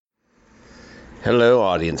Hello,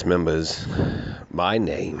 audience members. My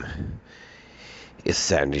name is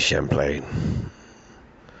Sandy Champlain,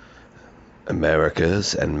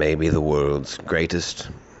 America's and maybe the world's greatest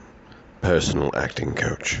personal acting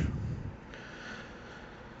coach.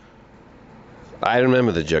 I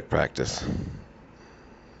remember the jerk practice.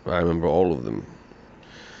 I remember all of them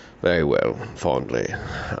very well, fondly.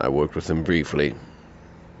 I worked with them briefly.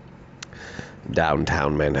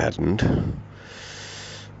 Downtown Manhattan.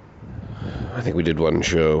 I think we did one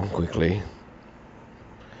show quickly.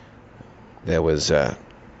 There was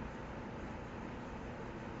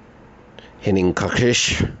Henning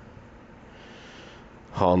Kokish,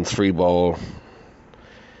 Hans Freeball,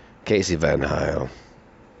 Casey Van Hyle,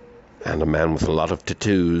 and a man with a lot of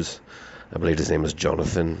tattoos. I believe his name was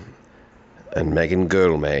Jonathan, and Megan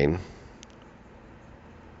Girlmain,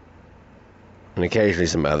 and occasionally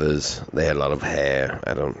some others. They had a lot of hair.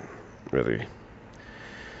 I don't really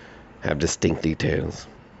have distinct details.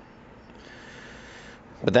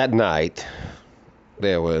 But that night,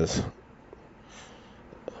 there was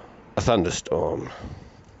a thunderstorm,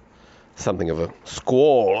 something of a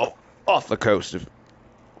squall off the coast of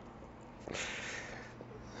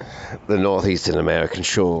the northeastern American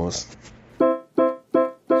shores.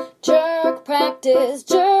 Jerk practice,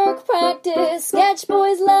 sketch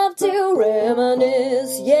boys love to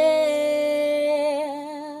reminisce, yeah.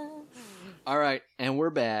 All right, and we're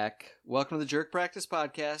back. Welcome to the Jerk Practice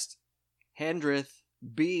Podcast. Hendrith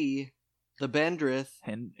B, the Bendrith.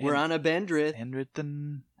 We're on a Bendrith. Hendrith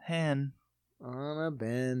and Hen. On a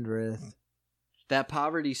Bendrith. That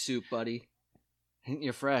poverty soup, buddy. Ain't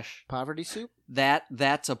you fresh? Poverty soup?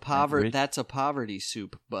 That's a poverty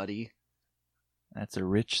soup, buddy. That's a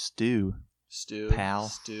rich stew. Stew. Pal.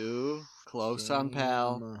 Stew. Close on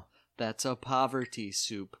pal. That's a poverty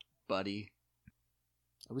soup, buddy.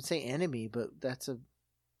 I would say enemy, but that's a...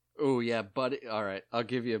 Oh, yeah, buddy. All right, I'll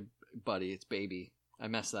give you buddy. It's baby. I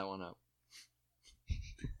messed that one up.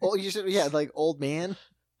 Oh, you should... Yeah, like old man.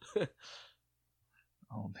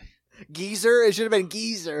 Oh, man. Geezer? It should have been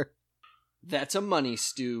geezer. That's a money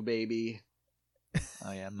stew, baby.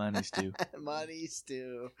 Oh, yeah, money stew. Money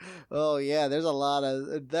stew. Oh, yeah, there's a lot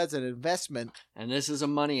of... That's an investment. And this is a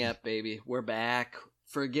money app, baby. We're back.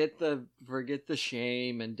 Forget the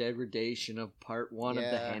shame and degradation of part one of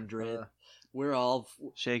the Hendrith. We're all...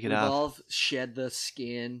 Shake it we've off. all shed the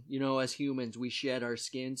skin. You know, as humans, we shed our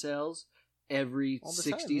skin cells every All the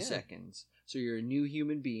 60 time, yeah. seconds. So you're a new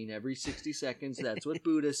human being every 60 seconds. That's what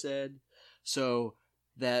Buddha said. So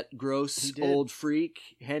that gross old freak,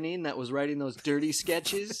 Henning, that was writing those dirty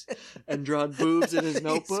sketches and drawing boobs in his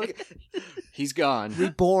notebook, he's gone.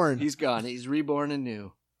 Reborn. He's gone. He's reborn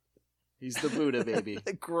anew. He's the Buddha, baby.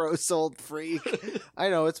 The gross old freak. I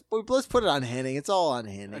know. Let's put it on Henning. It's all on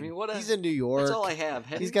Henning. I mean, he's in New York. That's all I have.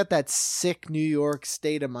 Henning? He's got that sick New York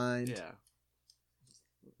state of mind. Yeah.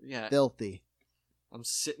 Yeah. Filthy. I'm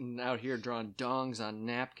sitting out here drawing dongs on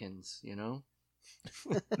napkins, you know?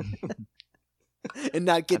 And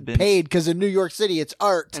not getting paid because in New York City it's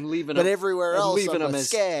art. And leaving but them, everywhere else leaving I'm them a as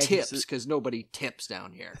skag. tips because nobody tips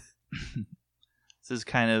down here. This is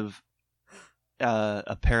kind of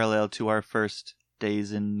a parallel to our first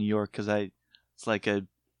days in New York because it's like a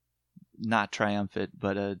not triumphant,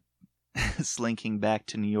 but a slinking back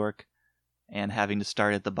to New York and having to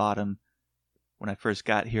start at the bottom. When I first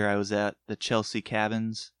got here, I was at the Chelsea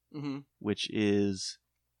Cabins, which is...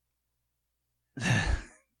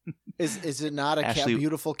 Is it not a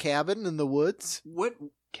beautiful cabin in the woods? What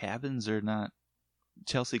cabins are not...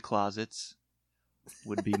 Chelsea closets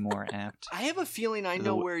would be more apt. I have a feeling I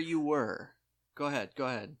know where you were. Go ahead.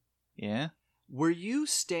 Yeah? Were you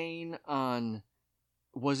staying on...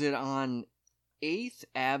 Was it on 8th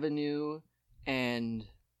Avenue and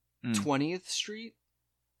 20th Street?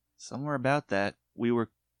 Somewhere about that.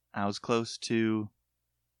 I was close to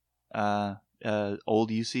old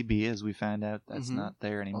UCB, as we found out that's not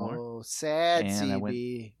there anymore. Oh, sad and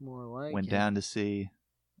CB. More like went down to see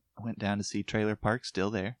Trailer Park, still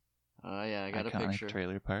there. Oh yeah, I got Iconic a picture.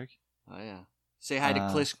 Trailer Park. Oh yeah. Say hi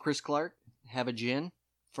to Chris Clark. Have a gin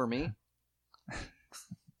for me.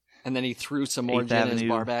 And then he threw some more gin in his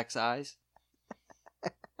barback's eyes.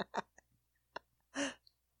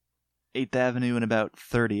 8th Avenue and about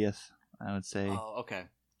 30th, I would say. Oh, okay.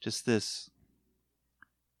 Just this.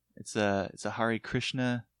 It's a Hare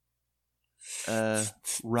Krishna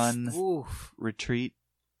run retreat.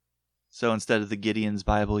 So instead of the Gideon's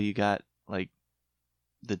Bible, you got like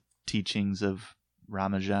the teachings of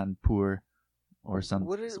Ramajan Pur or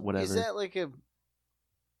whatever. Is that like a...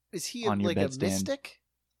 Is he on like a bedstand. mystic?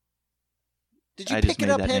 Did you I just pick it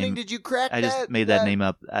made up, that Henning? name. Did you crack I that? just made that name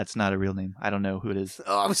up. That's not a real name. I don't know who it is.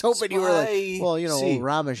 Oh, I was hoping you were like, well, you know, Spicy. old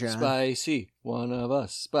Ramachan. Spicy, one of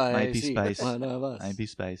us. Spicy, Might be Spice. one of us. Might be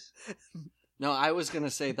Spice. No, I was gonna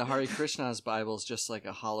say the Hare Krishna's Bible is just like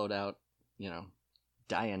a hollowed out,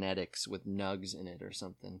 Dianetics with nugs in it or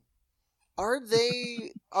something.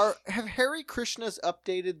 Have Hare Krishnas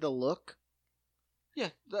updated the look? Yeah,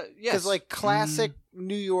 yes. Because like classic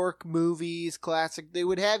New York movies, they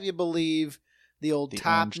would have you believe the old The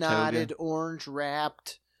top orange knotted, toga. orange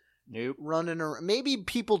wrapped, Nope. running around. Maybe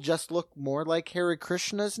people just look more like Hare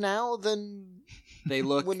Krishnas now than They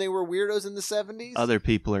look. when they were weirdos in the 70s. Other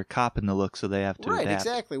people are copping the look, so they have to right, adapt.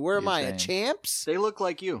 exactly. Where am You're I? A saying. champs? They look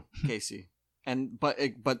like you, Casey,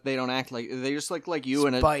 but they don't act like they just look like you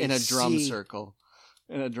in a drum Spicy. circle.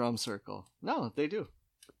 In a drum circle. No, they do.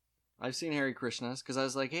 I've seen Hare Krishnas because I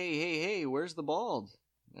was like, hey, where's the bald?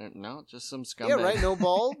 No, just some scumbag. Yeah, right. No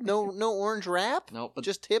bald, no orange wrap. No, but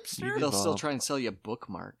Just hipster. they'll still Bald. try and sell you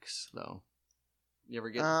bookmarks though. You ever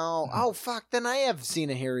get? Oh, fuck! Then I have seen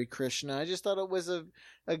a Hare Krishna. I just thought it was a.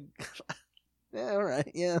 Yeah, all right,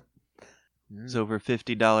 yeah. It's over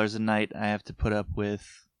 $50 a night. I have to put up with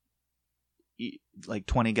like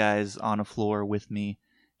 20 guys on a floor with me,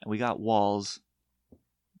 and we got walls.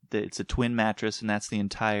 It's a twin mattress, and that's the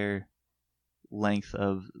entire length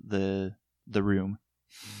of the room.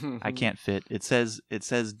 I can't fit. It says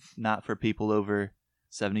not for people over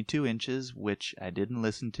 72 inches, which I didn't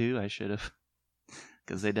listen to. I should have,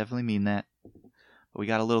 because they definitely mean that. But we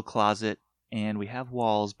got a little closet, and we have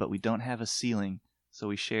walls, but we don't have a ceiling, so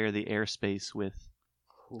we share the airspace with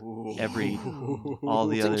all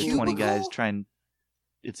the It's a other 20 guys cubicle? trying.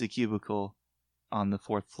 It's a cubicle on the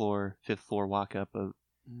fifth floor walk up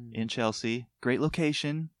in Chelsea. Great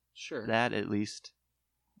location. Sure. That at least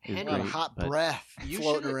is Henny, A lot great. of hot but breath You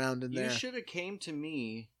floating shoulda- around in there. You should have came to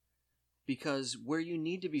me because where you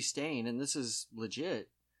need to be staying, and this is legit,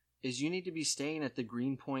 is you need to be staying at the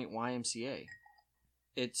Greenpoint YMCA.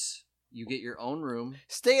 It's you get your own room.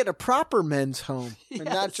 Stay at a proper men's home and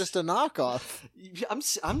not Yes. just a knockoff.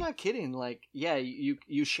 I'm not kidding. Like, yeah,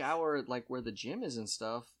 you shower like where the gym is and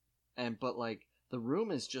stuff, but like the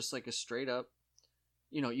room is just like a straight up.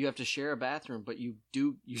 You have to share a bathroom, but you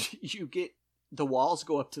get the walls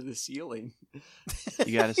go up to the ceiling.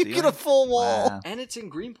 You got a You ceiling? get a full wall. Wow. And it's in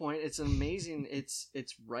Greenpoint. It's amazing. It's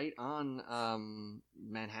right on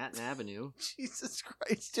Manhattan Avenue. Jesus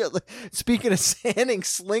Christ. Yeah, like, speaking of Henning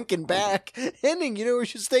slinking back, Henning, we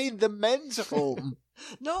should stay in the men's home.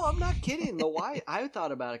 No, I'm not kidding. The why I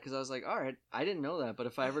thought about it because I was like, all right, I didn't know that, but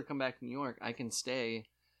if I ever come back to New York, I can stay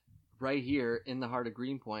right here in the heart of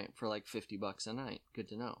Greenpoint for like $50 a night. Good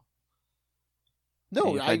to know.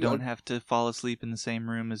 No, Hey, if I don't have to fall asleep in the same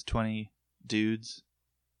room as 20 dudes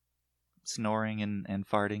snoring and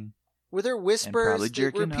farting Were there and whispers? probably Were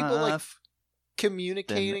jerking people like off, then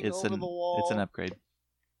communicating over the wall? it's an upgrade.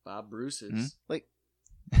 Bob Bruce's. like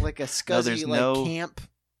a scuzzy there's no- camp.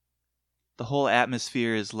 The whole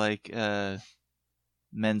atmosphere is like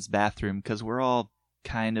men's bathroom because we're all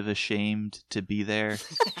kind of ashamed to be there,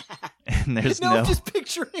 and there's I'm no just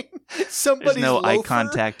picturing there's somebody's no eye loafer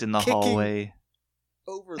contact in the kicking- hallway.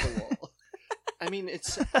 over the wall. I mean,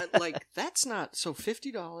 it's like that's not so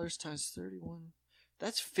 $50 times 31.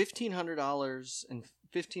 That's $1,500 and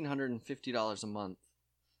 $1,550 a month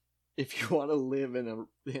if you want to live in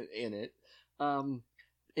it.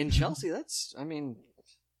 In Chelsea, that's I mean,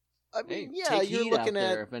 hey, yeah, take you're heat looking out at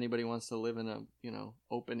there if anybody wants to live in a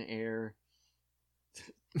open air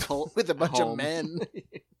with a bunch of home. men.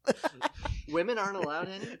 Women aren't allowed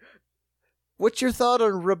any. What's your thought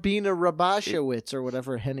on Rabina Rabashowitz or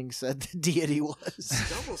whatever Henning said the deity was?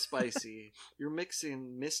 Double spicy. You're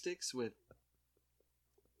mixing mystics with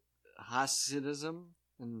Hasidism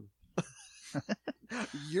and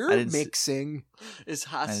You're I didn't see- mixing. is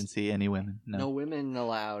I didn't see any women. no No, women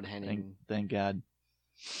allowed, Henning. thank God.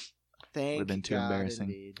 Thank Would've been too God, embarrassing.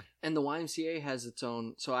 indeed. And the YMCA has its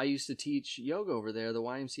own. So I used to teach yoga over there. The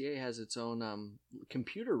YMCA has its own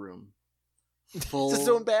computer room. Full. It's its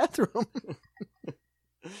own bathroom.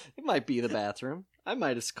 It might be the bathroom. I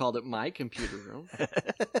might have called it my computer room.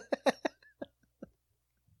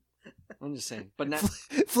 I'm just saying. But now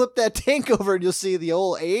Flip that tank over and you'll see the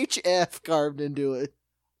old HF carved into it.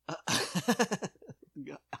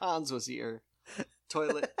 Hans was here.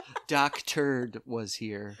 Toilet Doc Turd was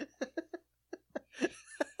here.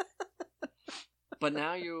 But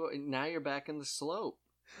now you're back in the slope.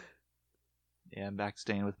 Yeah, I'm back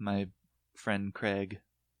staying with my friend Craig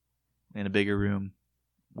in a bigger room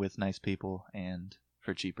with nice people and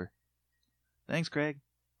for cheaper. Thanks, Craig.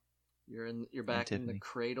 You're back in the Tiffany.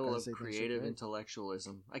 cradle Gotta of say things are creative great.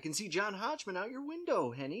 intellectualism. I can see John Hodgman out your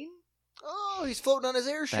window, Henning. Oh, he's floating on his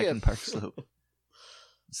Back airship. in Park Slope.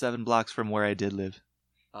 7 blocks from where I did live.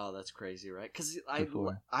 Oh, that's crazy, right? Because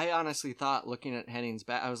Before. I honestly thought, looking at Henning's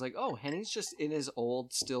back, I was like, oh, Henning's just in his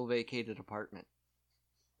old, still vacated apartment.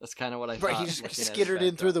 That's kind of what I thought. Right, he just looking at his skittered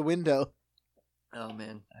in through the backdrop. window. Oh,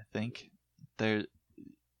 man. I think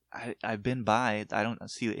I've been by. I don't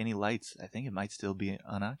see any lights. I think it might still be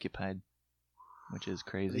unoccupied, which is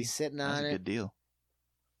crazy. He's sitting That's on a it. good deal.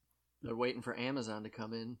 They're waiting for Amazon to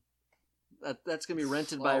come in. That's going to be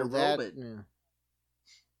rented by a that- robot. yeah.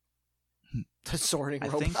 The sorting I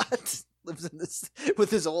robot lives in this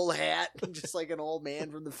with his old hat, just like an old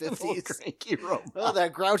man from the Old 50s. cranky robot. Oh,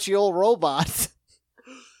 that grouchy old robot.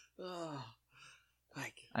 Oh,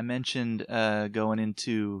 I mentioned going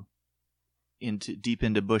into deep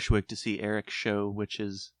into Bushwick to see Eric's show, which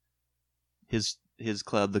is his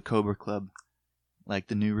club, the Cobra Club, like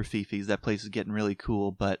the new Rafifis. That place is getting really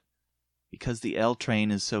cool, but because the L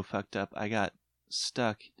train is so fucked up, I got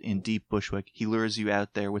stuck in deep Bushwick. He lures you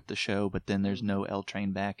out there with the show, but then there's no L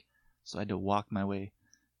train back, so I had to walk my way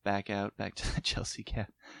back to the Chelsea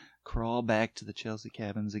crawl back to the Chelsea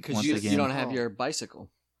cabins because once you again. don't have your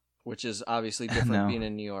bicycle, which is obviously different No. being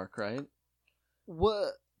in New York, right?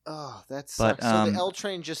 What? Oh, that But, sucks. So the L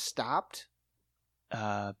train just stopped?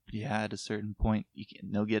 Yeah, at a certain point, you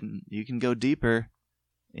can go deeper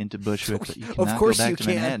into Bushwick, but you Of cannot course go back you to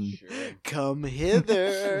can. Manhattan. Come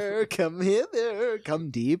hither, come hither, come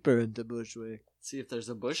deeper into Bushwick. See if there's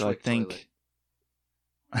a So I Bushwick think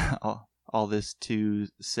toilet. all this to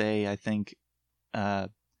say, I think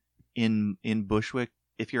in Bushwick,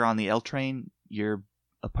 if you're on the L train, your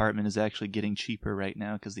apartment is actually getting cheaper right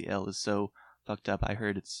now because the L is so fucked up. I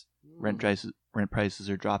heard its rent prices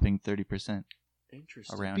are dropping 30%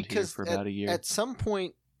 Interesting. around Because here for about a year. At some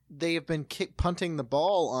point, they have been punting the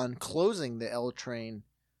ball on closing the L train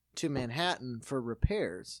to Manhattan for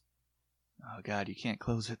repairs. Oh God, you can't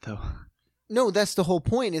close it though. No, that's the whole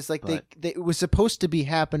point. Is like But- it was supposed to be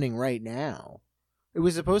happening right now. It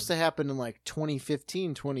was supposed to happen in like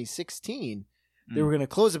 2015, 2016. They Mm. were going to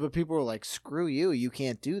close it, but people were like, "Screw you! You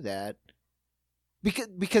can't do that."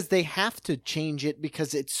 Because they have to change it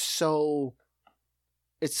because it's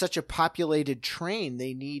such a populated train.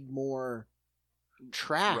 They need more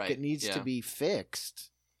track. Right, It needs to yeah. be fixed.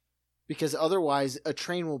 Because otherwise a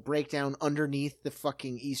train will break down underneath the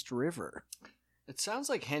fucking East River. It sounds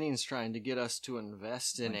like Henning's trying to get us to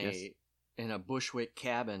invest in I a Bushwick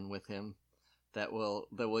cabin with him that we'll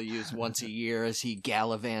use once a year as he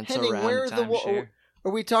gallivants Henning, around where are the timeshare.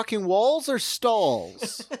 Are we talking walls or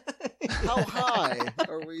stalls? How high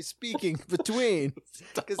are we speaking between?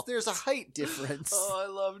 Because there's a height difference. Oh, I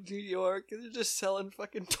love New York. They're just selling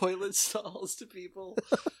fucking toilet stalls to people.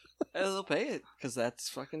 And they'll pay it because that's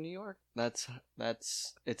fucking New York. That's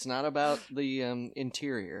it's not about the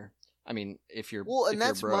interior. I mean, if you're Well, and if you're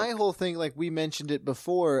that's broke. my whole thing. Like we mentioned it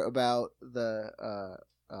before about the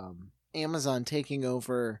Amazon taking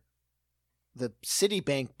over the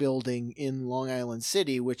Citibank building in Long Island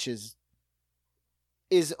City, which is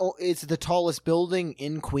it's the tallest building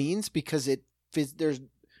in Queens because there's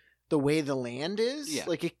the way the land is. Yeah.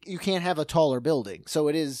 Like you can't have a taller building, so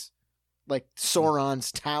it is like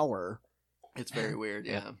Sauron's tower. It's very weird.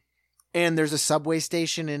 Yeah. And there's a subway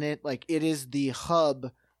station in it. Like it is the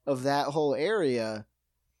hub of that whole area.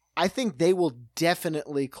 I think they will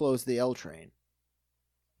definitely close the L train.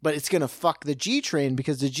 But it's going to fuck the G train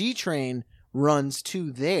because the G train runs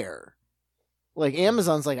to there. Like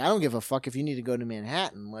Amazon's like, I don't give a fuck if you need to go to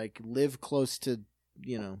Manhattan. Like live close to,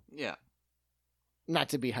 Yeah. not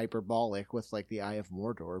to be hyperbolic with like the Eye of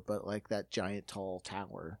Mordor, but like that giant tall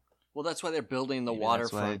tower. Well, that's why they're building the Maybe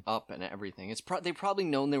that's waterfront up and everything. It's they've probably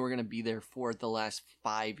known they were going to be there for the last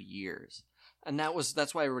 5 years, and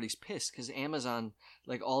that's why everybody's pissed because Amazon,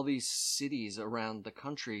 like all these cities around the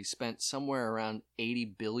country, spent somewhere around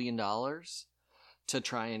 $80 billion to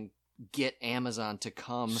try and get Amazon to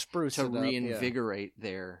come Spruce to it up, yeah. reinvigorate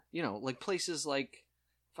their, like places like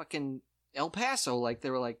fucking El Paso. Like they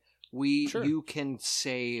were like, you can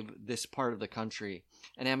save this part of the country.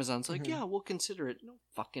 And Amazon's like, yeah, we'll consider it. No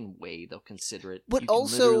fucking way they'll consider it. But You can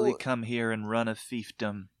also, literally come here and run a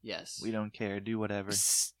fiefdom. Yes. We don't care. Do whatever.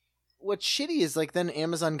 what's shitty is like then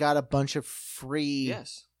Amazon got a bunch of free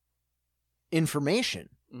Yes. information.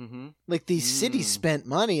 Mm-hmm. Like these cities spent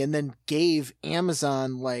money and then gave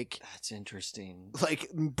Amazon like That's interesting.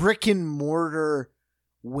 brick and mortar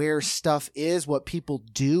where stuff is, what people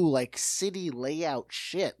do, like city layout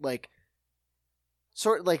shit. Like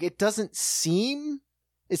sort like it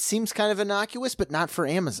seems kind of innocuous, but not for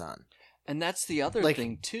Amazon. And that's the other Like-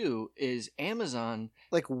 thing too, is Amazon.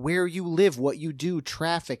 Like where you live, what you do,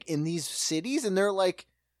 traffic in these cities, and they're like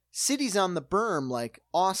cities on the berm, like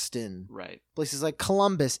Austin, Right. places like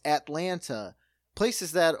Columbus, Atlanta,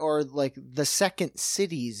 places that are like the second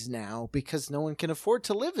cities now because no one can afford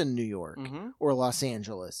to live in New York Mm-hmm. or Los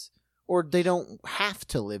Angeles, or they don't have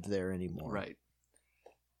to live there anymore. Right.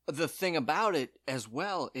 The thing about it as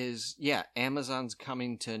well is, yeah, Amazon's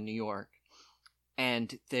coming to New York,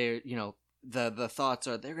 and they're, you know, the thoughts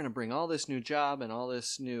are they're going to bring all this new job and all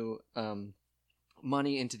this new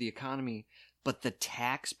money into the economy, but the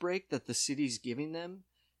tax break that the city's giving them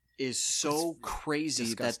is so It's crazy that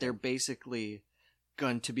disgusting. they're basically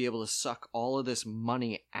going to be able to suck all of this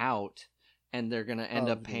money out, and they're going to end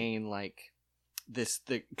Of up the- paying like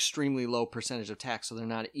the extremely low percentage of tax, so they're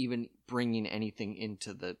not even bringing anything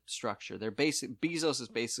into the structure. Bezos is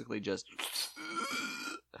basically just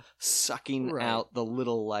sucking Right. out the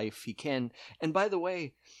little life he can. And by the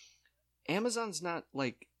way, Amazon's not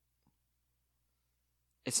like,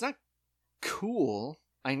 it's not cool.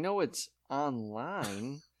 I know it's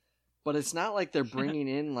online, but it's not like they're bringing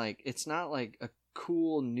in like, it's not like a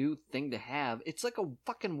cool new thing to have. It's like a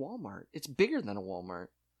fucking Walmart. It's bigger than a Walmart.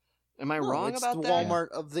 Am I No, wrong it's about the that? Walmart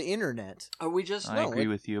of the internet. Are we just I No, agree it-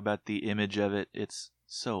 with you about the image of it. It's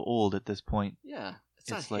so old at this point. Yeah, it's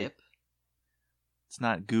It's not like- hip. It's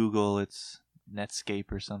not Google, it's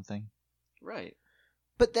Netscape or something. Right.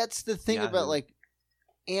 But that's the thing Yahoo. about like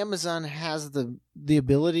Amazon has the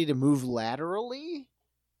ability to move laterally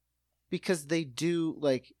because they do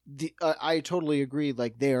like I totally agree,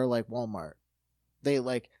 like they are like Walmart.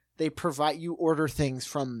 They provide, you order things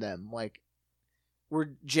from them, like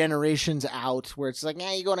we're generations out where it's like,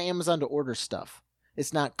 you go to Amazon to order stuff.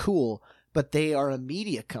 It's not cool, but they are a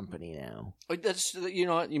media company now. That's, you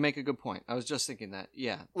know what, you make a good point. I was just thinking that.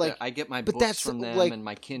 Yeah, Like, I get my but books that's, from them like, and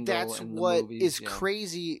my Kindle That's and the what movies. is yeah.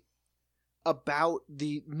 crazy about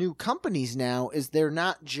the new companies now is they're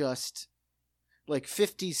not just like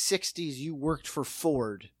 50s, 60s, you worked for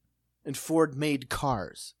Ford and Ford made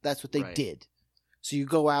cars. That's what they Right. did. So you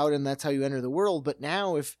go out and that's how you enter the world. But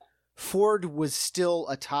now if Ford was still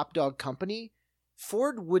a top dog company,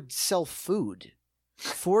 Ford would sell food.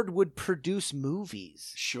 Ford would produce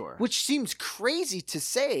movies. Sure. Which seems crazy to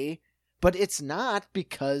say, but it's not,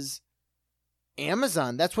 because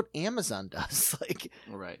Amazon, that's what Amazon does. Like,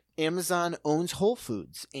 Right. Amazon owns Whole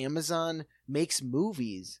Foods. Amazon makes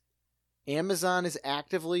movies. Amazon is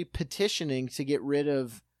actively petitioning to get rid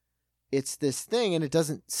of it's this thing, and it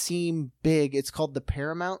doesn't seem big. It's called the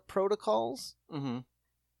Paramount Protocols, Mm-hmm.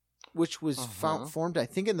 which was Uh-huh. formed, I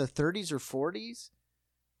think, in the 30s or 40s.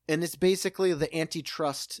 And it's basically the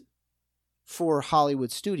antitrust for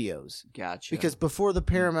Hollywood studios. Gotcha. Because before the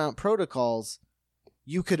Paramount Protocols,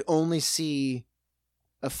 you could only see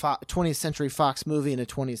a 20th Century Fox movie in a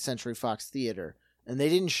 20th Century Fox theater, and they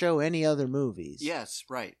didn't show any other movies. Yes,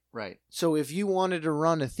 right. So if you wanted to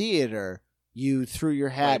run a theater, you threw your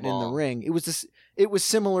hat Play in the ball. ring. It was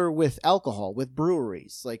similar with alcohol, with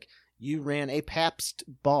breweries. Like, you ran a Pabst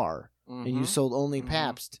bar, and you Mhm. sold only Mhm.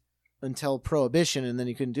 Pabst until Prohibition, and then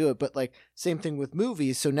you couldn't do it. But like, same thing with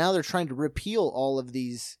movies. So now they're trying to repeal all of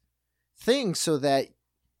these things so that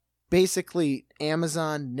basically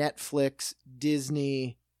Amazon, Netflix,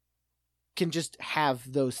 Disney can just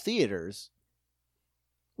have those theaters,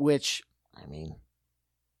 which, I mean,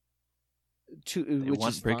 They which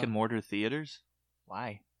want is brick fine. and mortar theaters?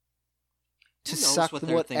 Why? To Who knows suck what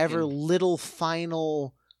they're whatever thinking? little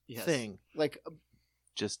final Yes. thing, like,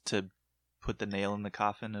 Just to put the nail in the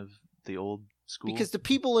coffin of the old school? because the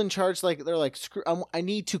people in charge, like, they're like, screw, I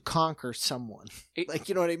need to conquer someone. It- Like,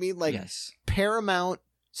 you know what I mean? Like, yes. Paramount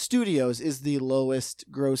Studios is the lowest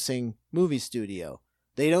grossing movie studio.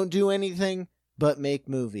 They don't do anything but make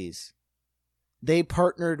movies. They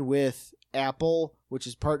partnered with Apple, which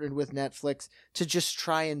is partnered with Netflix, to just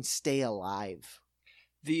try and stay alive.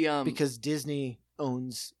 The Because Disney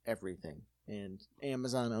owns everything, and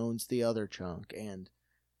Amazon owns the other chunk, and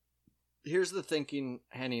here's the thinking,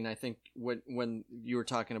 Henning. I think when you were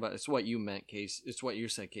talking about, it's what you meant, Casey. It's what you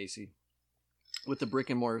said, Casey, with the brick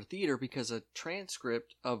and mortar theater, because a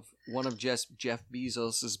transcript of one of Jeff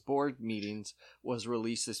Bezos's board meetings was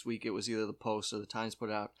released this week. It was either the Post or the Times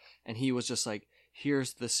put out, and he was just like,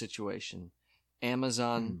 "Here's the situation: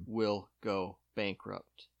 Amazon will go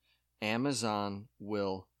bankrupt. Amazon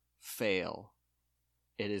will fail.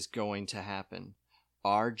 It is going to happen.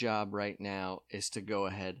 Our job right now is to go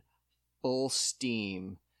ahead full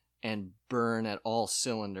steam and burn at all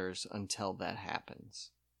cylinders until that happens."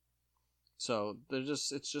 So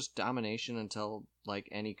it's just domination until, like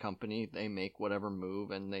any company, they make whatever move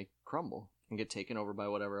and they crumble. and get taken over by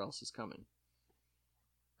whatever else is coming.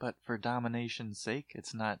 But for domination's sake,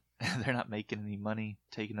 it's not. They're not making any money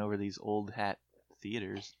taking over these old hat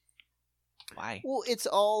theaters. Why? Well, it's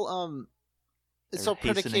all They're hastening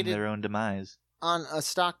predicated their own demise. on a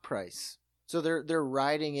stock price. So they're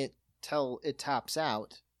riding it till it tops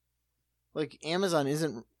out. Like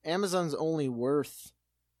Amazon's only worth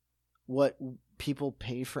what people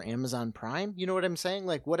pay for Amazon Prime. You know what I'm saying?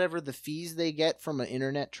 Like whatever the fees they get from an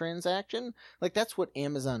internet transaction, like that's what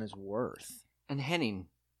Amazon is worth. And Henning,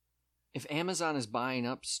 if Amazon is buying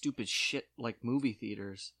up stupid shit like movie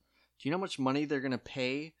theaters, do you know how much money they're going to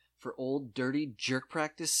pay for old dirty jerk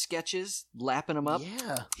practice sketches, lapping them up?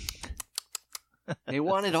 Yeah. They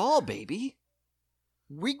want it all, baby.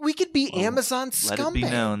 We could be Well, Amazon Let scumbags. it be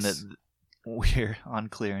known that we're on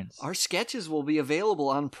clearance. Our sketches will be available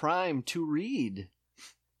on Prime to read.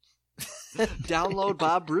 Download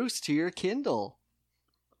Bob Bruce to your Kindle.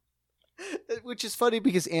 Which is funny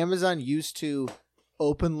because Amazon used to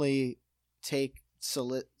openly take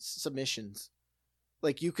submissions.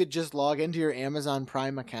 Like you could just log into your Amazon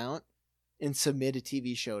Prime account and submit a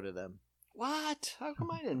TV show to them. What? How come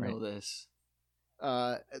I didn't know this?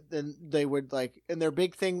 Then they would like, and their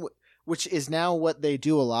big thing, which is now what they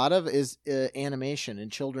do a lot of, is animation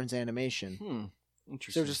and children's animation. So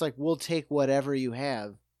Interesting. they're just like, we'll take whatever you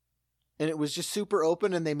have, and it was just super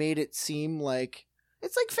open, and they made it seem like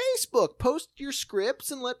it's like Facebook. Post your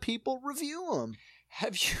scripts and let people review them.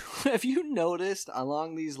 Have you noticed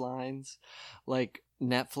along these lines, like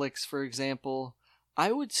Netflix, for example?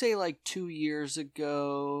 I would say like 2 years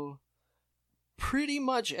ago, pretty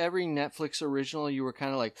much every Netflix original, you were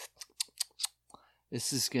kind of like,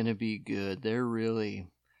 this is going to be good. They're really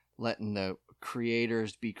letting the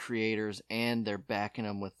creators be creators, and they're backing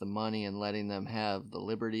them with the money and letting them have the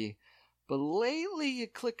liberty. But lately, you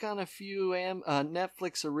click on a few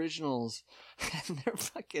Netflix originals, and they're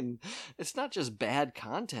fucking... It's not just bad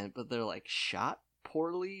content, but they're like shot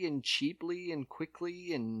poorly and cheaply and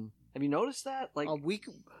quickly. And have you noticed that? Like,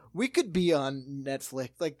 We could be on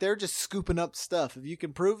Netflix. Like they're just scooping up stuff. If you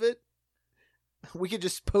can prove it, we could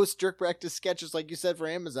just post jerk practice sketches like you said for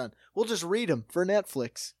Amazon. We'll just read them for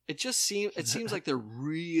Netflix. it seems like they're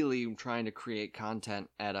really trying to create content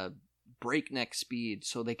at a breakneck speed,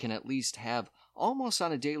 so they can at least have almost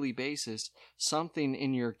on a daily basis something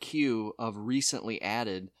in your queue of recently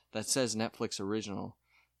added that says Netflix original,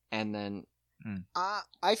 and then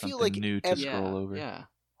I feel Something like new to scroll over. Yeah.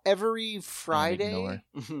 every ignore. Friday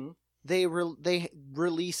Mhm. they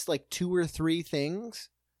release like 2 or 3 things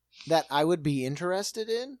that I would be interested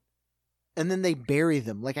in, and then they bury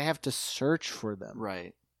them. Like I have to search for them.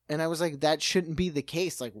 Right. And I was like, that shouldn't be the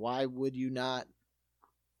case. Like, why would you not?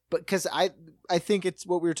 But because I think it's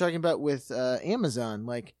what we were talking about with Amazon.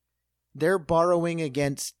 Like, they're borrowing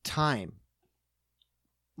against time.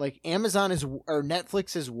 Like,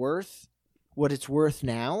 Netflix is worth what it's worth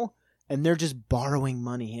now, and they're just borrowing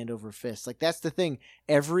money hand over fist. Like, that's the thing.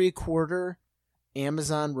 Every quarter,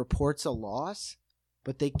 Amazon reports a loss,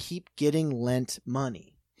 but they keep getting lent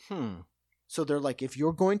money. So they're like, if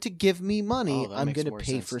you're going to give me money, that I'm makes going to more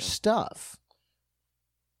pay sense for now. stuff.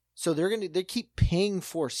 So they keep paying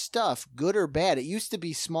for stuff, good or bad. It used to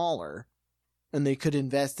be smaller, and they could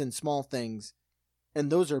invest in small things,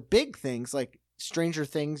 and those are big things like Stranger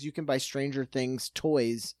Things. You can buy Stranger Things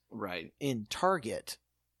toys Right. in Target,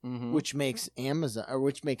 Mm-hmm. which makes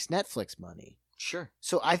Netflix money. Sure.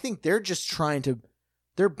 So I think they're just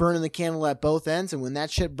they're burning the candle at both ends, and when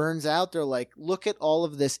that shit burns out, they're like, look at all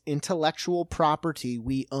of this intellectual property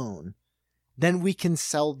we own. Then we can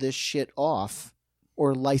sell this shit off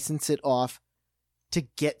or license it off to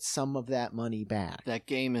get some of that money back. That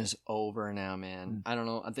game is over now, man. I don't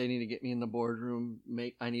know. They need to get me in the boardroom.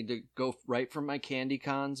 I need to go right from my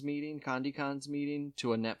CandyCons meeting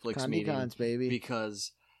to a Netflix meeting. CondyCons, baby.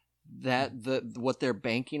 Because what they're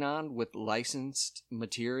banking on with licensed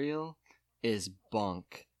material is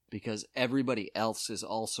bunk, because everybody else is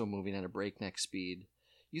also moving at a breakneck speed.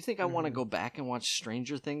 You think I want to go back and watch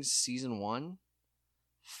Stranger Things season 1?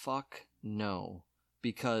 Fuck no.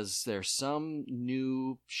 Because there's some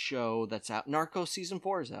new show that's out. Narcos season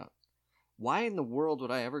 4 is out. Why in the world would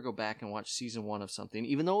I ever go back and watch season 1 of something,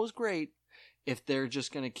 even though it was great, if they're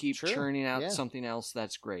just going to keep churning out something else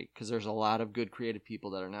that's great? Because there's a lot of good creative people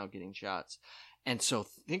that are now getting shots. And so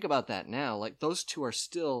think about that now. Like, those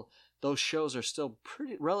shows are still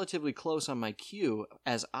relatively close on my queue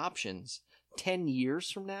as options. 10 years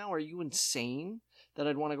from now, are you insane that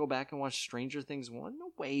I'd want to go back and watch Stranger Things 1?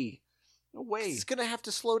 No way. No way. It's going to have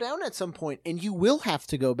to slow down at some point, and you will have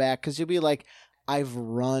to go back because you'll be like, I've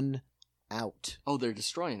run out. Oh, they're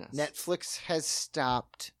destroying us. Netflix has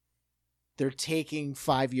stopped. they're taking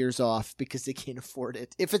 5 years off because they can't afford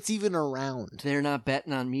it. If it's even around. They're not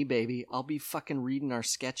betting on me, baby. I'll be fucking reading our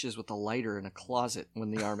sketches with a lighter in a closet when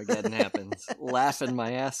the Armageddon happens, laughing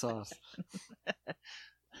my ass off.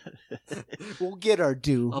 We'll get our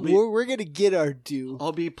due. I'll be- We're going to get our due.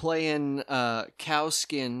 I'll be playing cow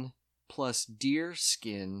skin plus deer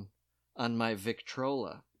skin on my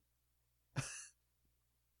Victrola. Cow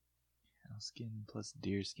skin plus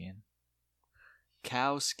deer skin.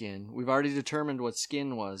 Cow skin. We've already determined what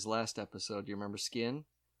skin was last episode. Do you remember skin?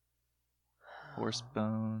 Horse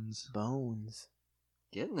bones Bones.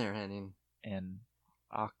 Getting there, Henning. and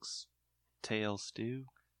ox tail stew.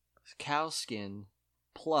 Cow skin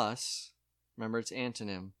plus, remember it's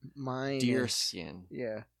antonym, Minus. deer skin.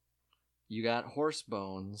 Yeah. You got horse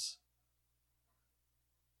bones,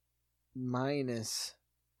 Minus.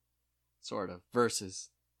 sort of, versus.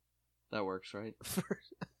 That works, right?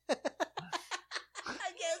 I guess,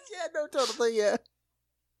 yeah, no, totally, yeah.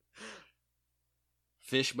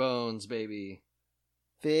 Fish bones, baby.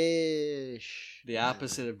 Fish. The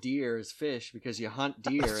opposite of deer is fish because you hunt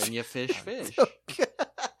deer and you fish fish.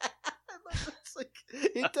 It's like,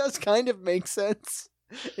 it does kind of make sense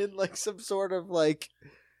in like some sort of like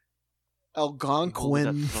Hold it up Algonquin.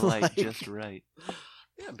 to the light like- just right.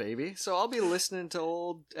 Yeah, baby. So I'll be listening to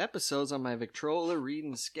old episodes on my Victrola,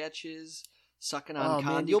 reading sketches, sucking on Oh,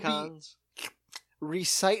 man, you'll be- Condicons.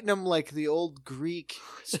 reciting them like the old Greek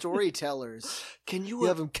storytellers. Can You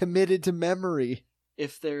have them committed to memory.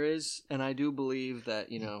 If there is, and I do believe that,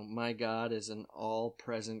 my God is an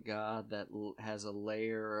all-present God that has a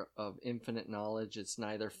layer of infinite knowledge. It's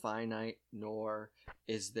neither finite nor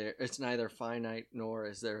is there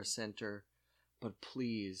a center. But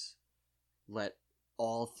please let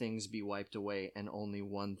all things be wiped away and only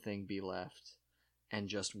one thing be left. And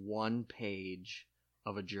just one page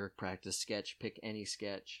of a Jerk Practice sketch. Pick any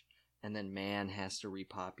sketch. And then man has to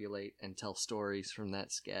repopulate and tell stories from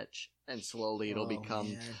that sketch. And slowly it'll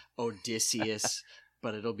become man. Odysseus,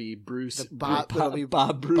 but it'll be Bruce. It'll be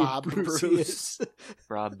Bob Bruce.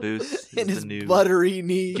 Rob Boos And is his the new buttery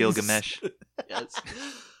knees. Gilgamesh. Yes.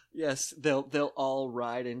 Yes, they'll all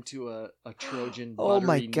ride into a Trojan Oh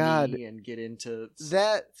my buttery God. knee and get into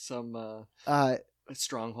That some uh,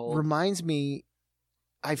 stronghold. reminds me,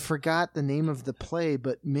 I forgot the name of the play,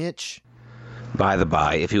 but Mitch. By the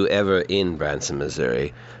by, if you're ever in Branson,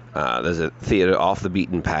 Missouri, there's a theater off the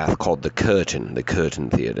beaten path called The Curtain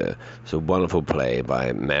Theater. It's a wonderful play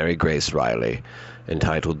by Mary Grace Riley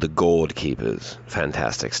entitled The Gourd Keepers.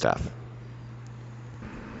 Fantastic stuff.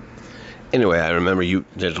 Anyway, I remember you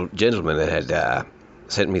gentlemen that had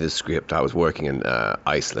sent me the script. I was working in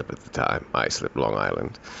Islip at the time, Islip, Long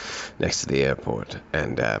Island, next to the airport,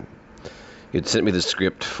 and you'd sent me the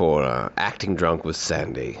script for Acting Drunk with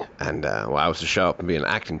Sandy, and I was to show up and be an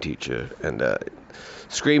acting teacher and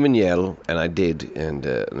scream and yell, and I did, and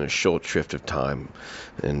in a short shrift of time,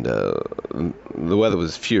 and the weather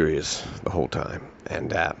was furious the whole time,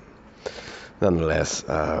 and nonetheless,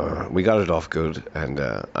 we got it off good, and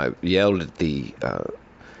I yelled at the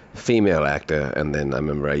female actor, and then I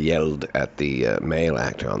remember I yelled at the male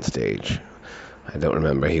actor on stage. I don't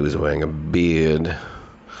remember, he was wearing a beard.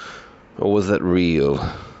 Or was that real?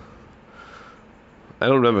 I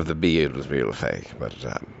don't remember if the beard was real or fake, but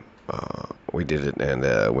we did it and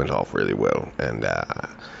it went off really well. And,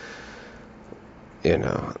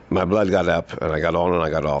 my blood got up and I got on and I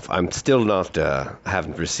got off. I'm still not,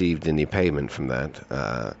 haven't received any payment from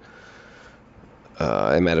that.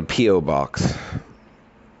 I'm at a P.O. box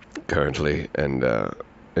currently and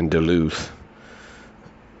in Duluth.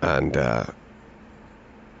 And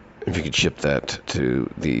if you could ship that to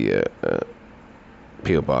the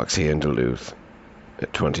P.O. Box here in Duluth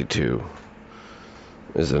at 22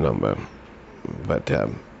 is the number. But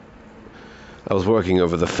I was working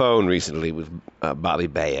over the phone recently with Bobby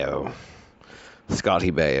Bayo,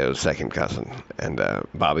 Scotty Bayo's second cousin, and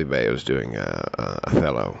Bobby Bayo's doing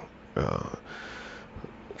Othello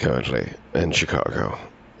currently in Chicago,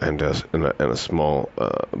 and in a small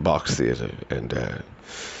box theater, and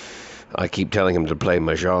I keep telling him to play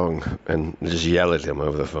Mahjong and just yell at him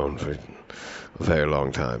over the phone for a very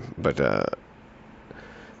long time. But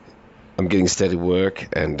I'm getting steady work,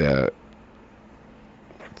 and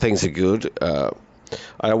things are good.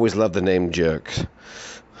 I always love the name Jerks.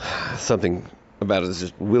 Something about it is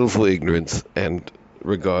just willful ignorance, and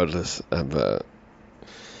regardless of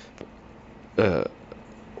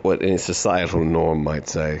what any societal norm might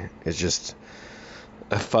say, it's just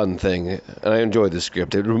a fun thing, and I enjoyed the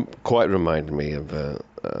script. It quite reminded me of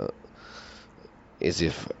as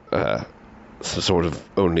if some sort of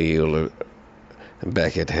O'Neill or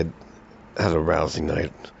Beckett had had a rousing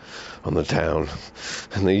night on the town,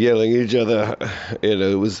 and they're yelling at each other.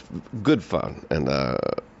 It was good fun, and I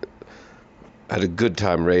had a good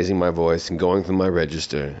time raising my voice and going through my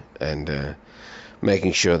register and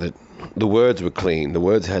making sure that the words were clean. The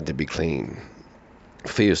words had to be clean.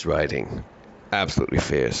 Fierce writing. Absolutely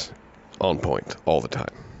fierce. On point. All the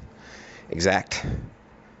time. Exact.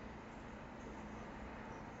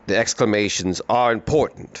 The exclamations are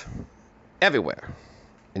important. Everywhere.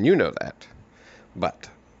 And you know that. But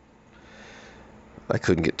I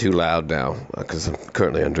couldn't get too loud now because I'm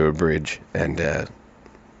currently under a bridge and the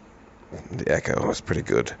echo was pretty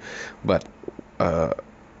good. But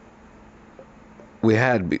we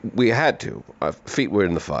had to. Our feet were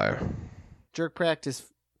in the fire. Jerk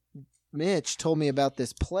Practice Mitch told me about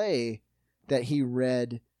this play that he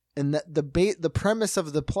read, and that the premise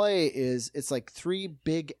of the play is it's like 3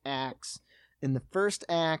 big acts. In the first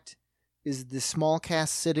act is the small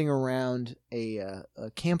cast sitting around a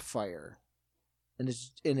campfire, and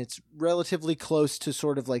it's relatively close to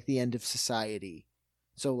sort of like the end of society.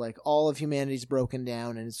 So like all of humanity's broken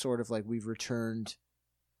down, and it's sort of like we've returned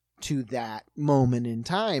to that moment in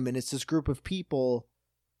time, and it's this group of people,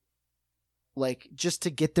 like, just to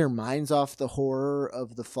get their minds off the horror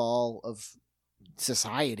of the fall of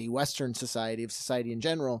society, Western society, of society in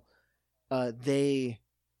general. They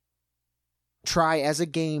try as a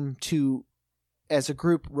game to, as a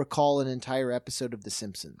group, recall an entire episode of The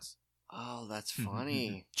Simpsons. Oh, that's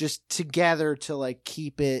funny. Just together to like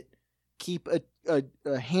keep a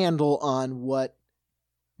handle on what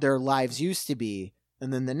their lives used to be.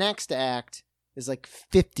 And then the next act is like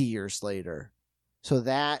 50 years later. So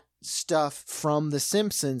that stuff from The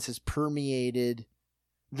Simpsons has permeated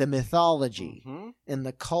the mythology and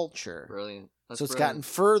the culture. Brilliant. So it's gotten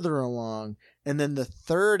further along. And then the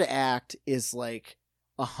third act is like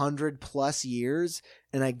 100+ years.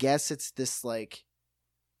 And I guess it's this like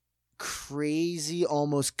crazy,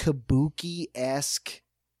 almost kabuki-esque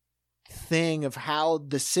thing of how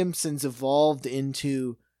The Simpsons evolved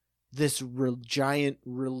into this giant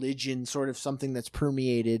religion, sort of something that's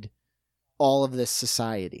permeated all of this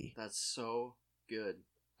society. That's so good.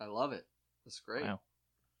 I love it. That's great. Wow.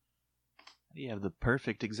 You have the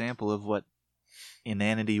perfect example of what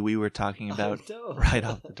inanity we were talking about right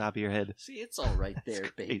off the top of your head. See, it's all right there,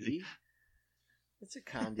 baby. Crazy. It's a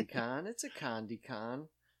Condicon. It's a Condicon.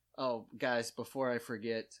 Oh, guys, before I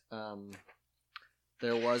forget,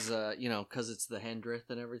 there was a, because it's the 100th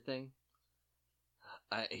and everything.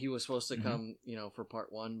 He was supposed to come, for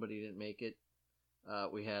part 1, but he didn't make it.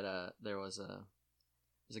 There was a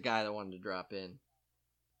guy that wanted to drop in.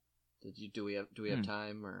 Do we have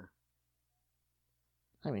time, or?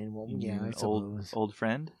 I mean, well, yeah, I suppose. Old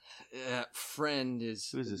friend? Friend is,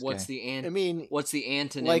 who is this what's guy? what's the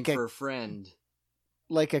antonym for friend?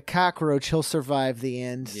 Like a cockroach, he'll survive the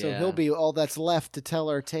end, so he'll be all that's left to tell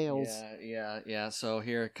our tales. Yeah. So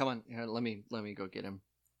here, come on, here, let me go get him.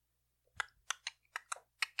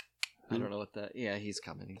 I don't know what that. Yeah, he's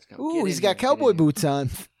coming. Ooh, he's got cowboy boots on.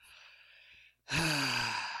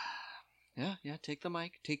 Yeah. Take the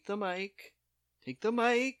mic.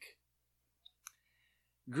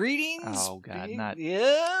 Greetings. Oh God, not.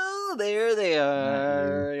 Yeah, there they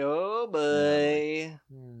are. Oh boy.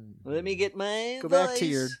 Let me get my. Go back to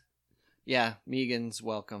your. Yeah, Megan's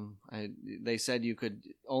welcome. They said you could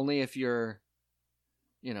only if you're,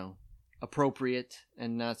 appropriate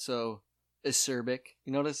and not so acerbic.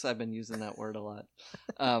 You notice I've been using that word a lot.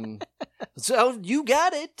 So you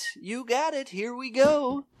got it. Here we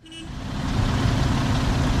go.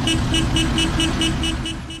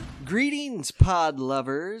 Greetings, pod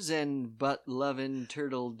lovers and butt-loving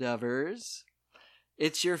turtle dovers.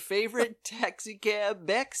 It's your favorite taxicab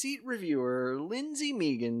backseat reviewer, Lindsay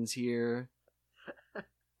Meegans here.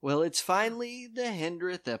 Well, it's finally the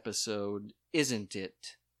 100th episode, isn't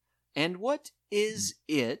it? And what is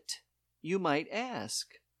it, you might ask?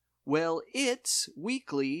 Well, it's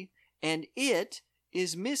weekly, and it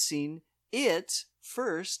is missing its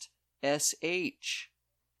first SH.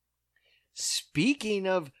 Speaking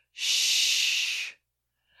of shh,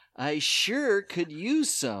 I sure could use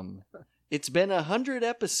some. It's been 100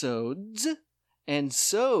 episodes, and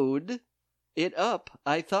sewed it up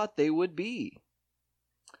I thought they would be.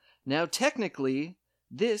 Now, technically,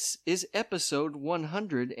 this is episode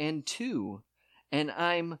 102, and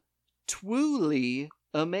I'm twuly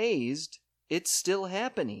amazed it's still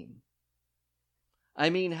happening. I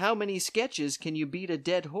mean, how many sketches can you beat a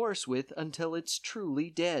dead horse with until it's truly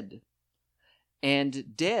dead?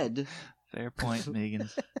 And dead... Fair point, Megan.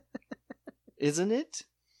 Isn't it?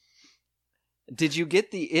 Did you get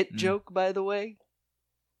the it joke, by the way?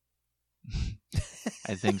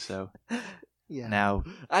 I think so. Yeah. Now,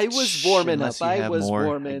 I was warming up. unless you I have was more,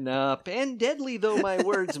 warming up. And deadly though my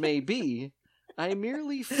words may be, I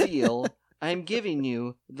merely feel I'm giving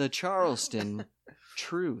you the Charleston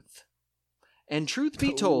truth. And truth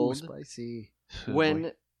be Ooh, told, spicy. oh when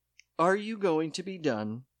boy. are you going to be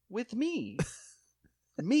done with me?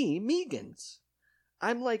 Me, Meegans.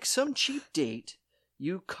 I'm like some cheap date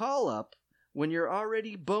you call up when you're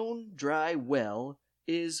already bone dry well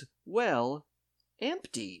is, well,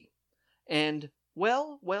 empty. And,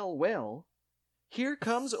 well, here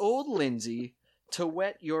comes old Lindsay to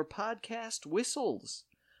wet your podcast whistles.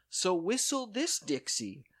 So whistle this,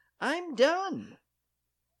 Dixie. I'm done.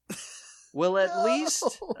 Well, at least...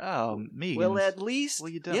 Oh, me. Well, at least... Well,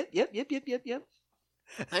 you don't. Yep.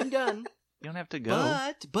 I'm done. You don't have to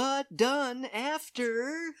go. But done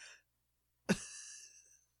after...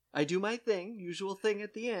 I do my thing, usual thing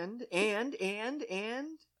at the end,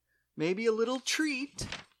 and maybe a little treat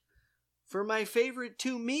for my favorite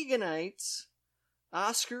two Meganites,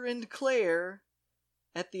 Oscar and Claire,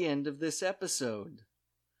 at the end of this episode.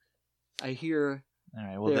 I hear All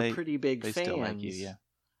right. Well, they're pretty big they fans, still like you, yeah.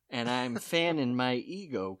 and I'm fanning my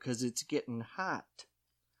ego because it's getting hot.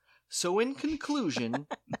 So in conclusion,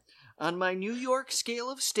 on my New York scale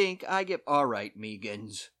of stink, I get, all right,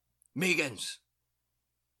 Meegans.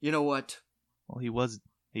 You know what? Well, he was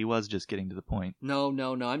just getting to the point. No,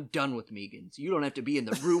 I'm done with Meegans. You don't have to be in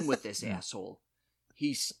the room with this asshole.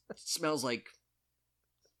 He smells like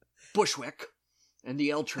Bushwick and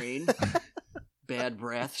the L train. Bad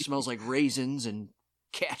breath. Smells like raisins and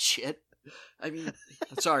cat shit. I mean,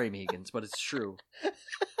 sorry, Meegans, but it's true.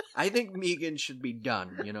 I think Meegans should be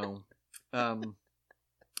done, you know.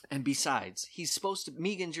 And besides,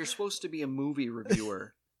 Meegans, you're supposed to be a movie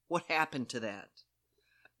reviewer. What happened to that?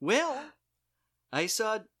 Well, I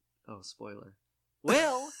saw... Oh, spoiler.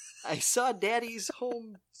 Well, I saw Daddy's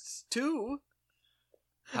Home 2.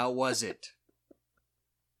 How was it?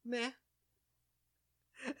 Meh.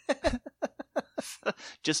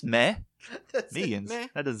 Just meh? That's it, Meegans. Meh.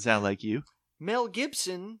 That doesn't sound like you. Mel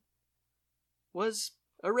Gibson was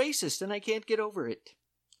a racist, and I can't get over it.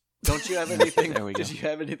 Don't you have anything? There we go. Did you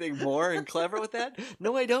have anything more and clever with that?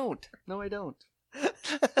 No, I don't.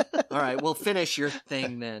 All right, well, finish your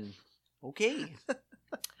thing then. Okay.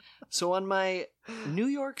 So on my New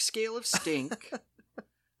York scale of stink,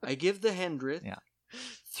 I give the Hendrith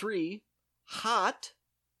 3 hot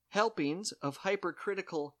helpings of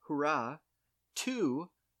hypercritical hurrah, 2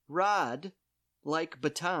 rod like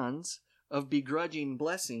batons of begrudging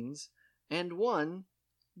blessings, and 1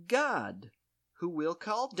 God, who will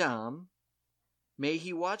call Dom. May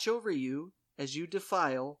he watch over you as you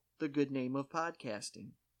defile the good name of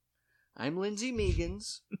podcasting. I'm Lindsay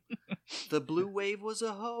Meegans. The blue wave was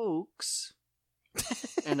a hoax.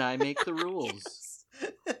 And I make the rules.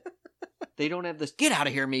 They don't have the... Get out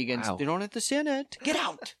of here, Meegans. Wow. They don't have the Senate. Get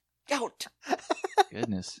out. Out.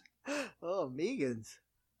 Goodness. Oh, Meegans.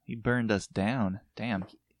 He burned us down. Damn.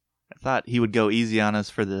 I thought he would go easy on us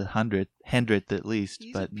for the hundredth at least,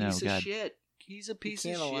 He's but a no, piece of God. shit. He's a piece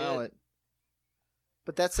You of can't shit. allow it.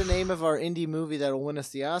 But that's the name of our indie movie that'll win us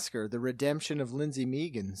the Oscar, The Redemption of Lindsay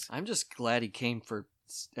Meegans. I'm just glad he came for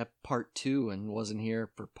part 2 and wasn't here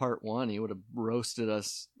for part 1. He would have roasted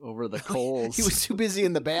us over the coals. He was too busy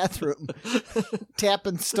in the bathroom,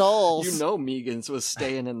 tapping stalls. You know Meegans was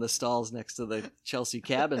staying in the stalls next to the Chelsea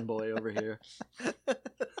cabin boy over here.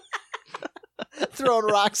 Throwing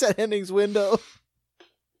rocks at Henning's window.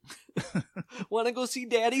 Want to go see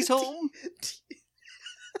Daddy's Home?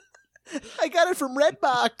 I got it from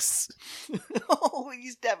Redbox. Oh,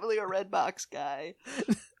 he's definitely a Redbox guy.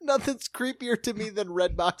 Nothing's creepier to me than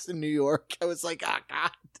Redbox in New York. I was like, oh,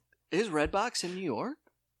 God. Is Redbox in New York?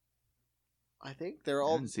 I think they're I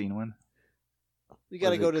all... haven't seen one. You got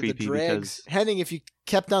to Was go it to the creepy dregs. because- Henning, if you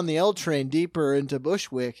kept on the L train deeper into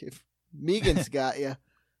Bushwick, if Megan's got you.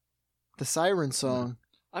 The siren song.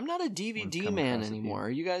 I'm not a Wouldn't DVD come man across it anymore. either.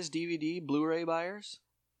 Are you guys DVD, Blu-ray buyers?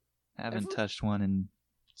 Haven't Ever? touched one in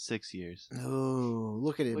 6 years. Oh,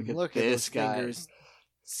 look at him. Look at Look at this those guy. fingers.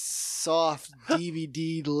 Soft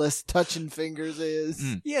DVD-less touching fingers is.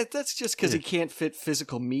 Mm. Yeah, that's just because he Yeah. can't fit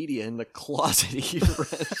physical media in the closet he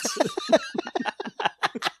rents.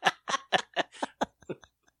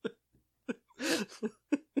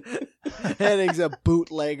 Henning's a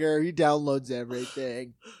bootlegger. He downloads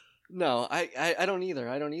everything. No, I don't either.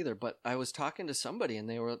 I don't either. But I was talking to somebody and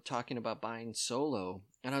they were talking about buying Solo.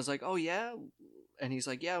 And I was like, oh, yeah? And he's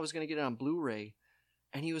like, yeah, I was going to get it on Blu-ray.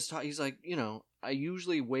 And he's like, you know, I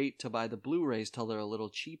usually wait to buy the Blu-rays till they're a little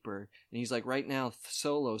cheaper. And he's like, right now,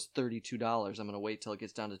 Solo's $32. I'm going to wait till it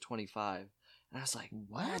gets down to $25. And I was like,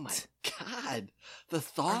 What? Oh my God. The Are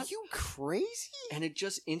thought. you crazy? And it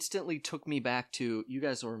just instantly took me back to, you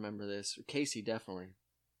guys will remember this, Casey definitely.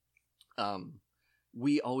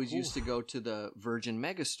 We always used to go to the Virgin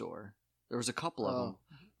Megastore. There was a couple of them.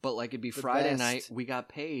 But like it'd be The Friday best. night, we got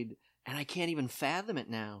paid, and I can't even fathom it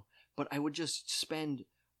now. But I would just spend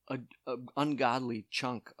a ungodly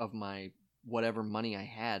chunk of my whatever money I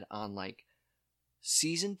had on like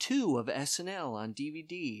season 2 of SNL on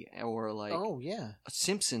DVD, or like Oh yeah.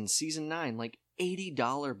 Simpsons season 9, like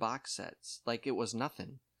 $80 box sets, like it was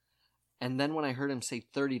nothing. And then when I heard him say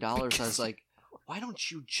 $30, I was like, why don't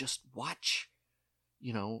you just watch,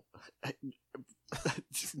 you know,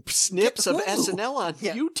 snips of SNL on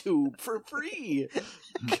YouTube for free?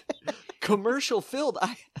 Commercial filled.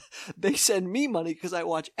 They send me money because I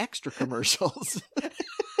watch extra commercials.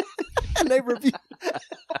 And they review.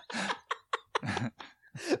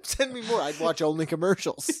 Send me more. I'd watch only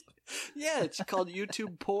commercials. Yeah, it's called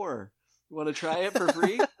YouTube Poor. You want to try it for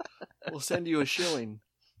free? We'll send you $1.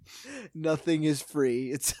 Nothing is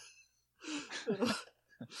free. It's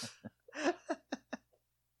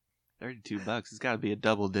 $32. It's got to be a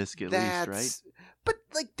double disc at least, right? But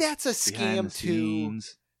like that's a Behind the scam too.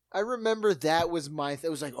 scenes. I remember that was it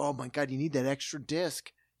was like, oh my God, you need that extra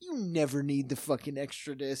disc. You never need the fucking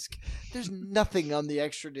extra disc. There's nothing on the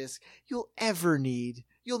extra disc you'll ever need.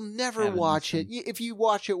 You'll never watch it. If you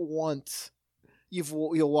watch it once,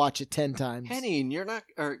 you'll watch it 10 times. Henning, you're not,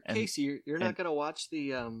 or Casey, you're not gonna watch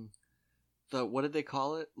the what did they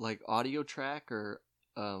call it? Like audio track or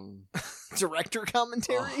Director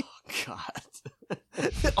commentary? Oh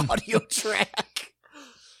God. Audio track.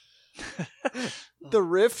 The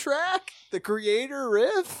riff track? The creator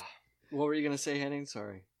riff? What were you gonna say, Henning?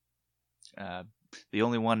 Sorry. The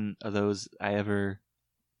only one of those I ever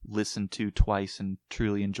listened to twice and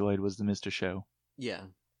truly enjoyed was the Mr. Show. Yeah,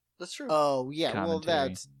 that's true. Oh, yeah. Commentary. Well,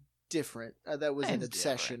 that's different. That was an That's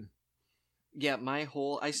obsession. Yeah,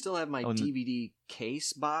 I still have my DVD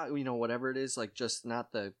case box, whatever it is, like just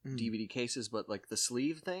not the DVD cases, but like the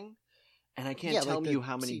sleeve thing. And I can't tell you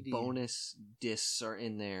how many CD. bonus discs are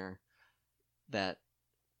in there that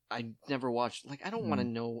I never watched. Like, I don't want to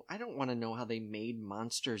know. I don't want to know how they made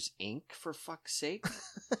Monsters Inc. for fuck's sake.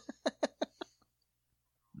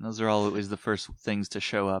 Those are always the first things to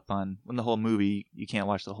show up on when the whole movie. You can't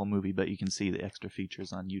watch the whole movie, but you can see the extra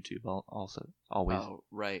features on YouTube. Also, always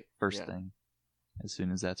right. First thing, as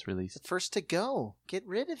soon as that's released. The first to go. Get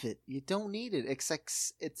rid of it. You don't need it.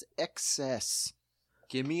 It's excess.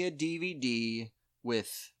 Give me a DVD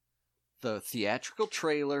with the theatrical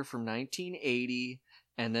trailer from 1980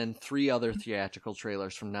 and then 3 other theatrical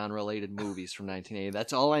trailers from non-related movies from 1980.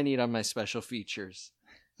 That's all I need on my special features.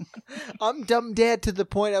 I'm dumb dad to the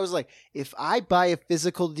point I was like, if I buy a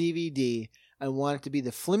physical DVD, I want it to be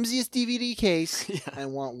the flimsiest DVD case. Yeah. I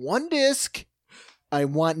want 1 disc. I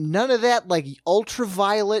want none of that like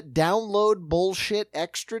ultraviolet download bullshit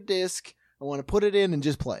extra disc. I want to put it in and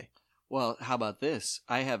just play. Well, how about this?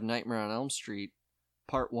 I have Nightmare on Elm Street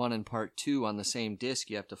Part 1 and Part 2 on the same disc.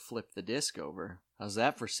 You have to flip the disc over. How's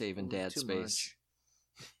that for saving dad space?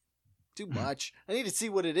 Too much. I need to see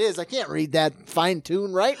what it is. I can't read that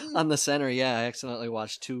fine-tuned writing. On the center, yeah, I accidentally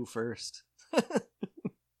watched 2 first.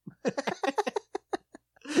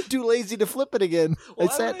 Too lazy to flip it again. Why I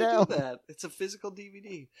sat would down. do that? It's a physical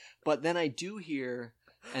DVD. But then I do hear,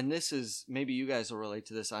 and this is, maybe you guys will relate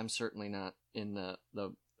to this. I'm certainly not in the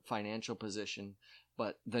financial position,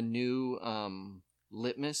 but the new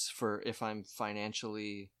litmus for if I'm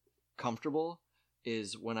financially comfortable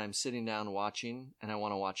is when I'm sitting down watching and I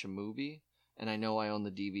want to watch a movie and I know I own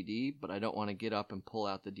the DVD, but I don't want to get up and pull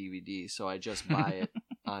out the DVD, so I just buy it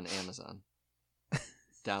on Amazon.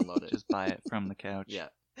 Download it. Just buy it from the couch. Yeah.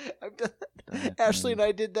 I've done that. Ashley and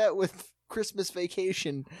I did that with Christmas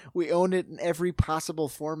Vacation. We own it in every possible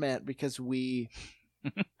format because we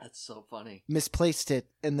That's so funny. misplaced it,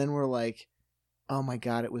 and then we're like, oh my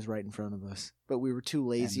God, it was right in front of us. But we were too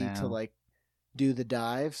lazy And to now- like do the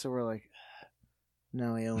dive, so we're like,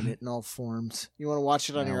 now I own it in all forms. You want to watch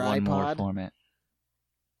it on your One more iPod? format.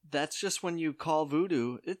 That's just when you call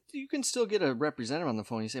Voodoo. You can still get a representative on the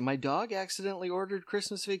phone. You say, my dog accidentally ordered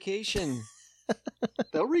Christmas Vacation.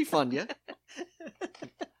 They'll refund you.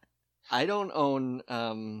 I don't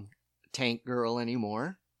own Tank Girl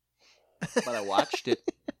anymore, but I watched it.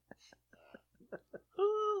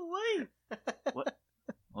 Ooh, wait. What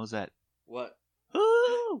was that? What?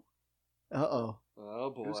 Ooh, Uh-oh. Oh,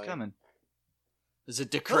 boy. who's coming? Is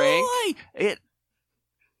it DeCrank? Ooh,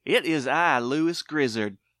 it is I, Louis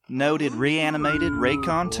Grizzard, noted reanimated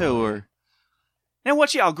raconteur. Now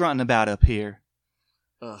what y'all grunting about up here?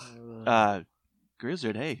 Ugh.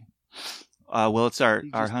 Grizzard, hey. Well, it's our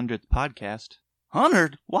 100th podcast.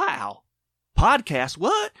 100? Wow. Podcast?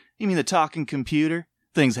 What? You mean the talking computer?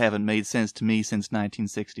 Things haven't made sense to me since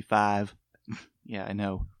 1965. Yeah, I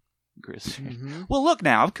know, Grizzard. Mhm. Well, look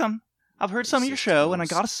now, I've heard some of your show, and I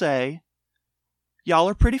gotta say, y'all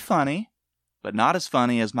are pretty funny, but not as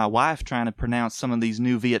funny as my wife trying to pronounce some of these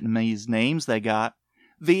new Vietnamese names they got.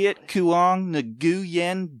 Viet Cuong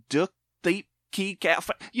Nguyen Duc Thiep Ki Cao.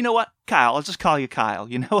 You know what? Kyle. I'll just call you Kyle.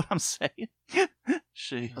 You know what I'm saying?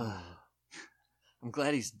 I'm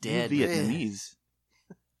glad he's dead. Vietnamese.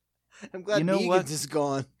 I'm glad You know Negan's what? is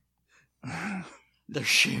gone. They're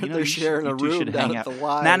You know, they're sharing a you two room should down hang at out. the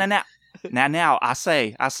Y. Now, I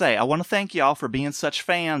say, I want to thank y'all for being such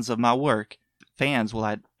fans of my work. Fans,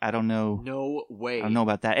 well, I don't know. No way. I don't know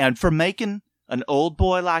about that. And for making an old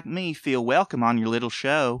boy like me feel welcome on your little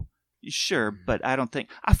show. Sure, but I don't think...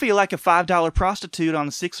 I feel like a $5 prostitute on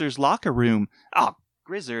the Sixers locker room. Oh,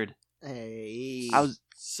 Grizzard. Hey.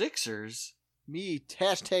 Sixers? Me,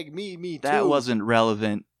 hashtag me too. That wasn't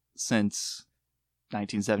relevant since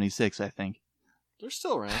 1976, I think. They're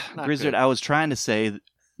still around. Not Grizzard, good. I was trying to say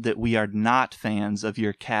that we are not fans of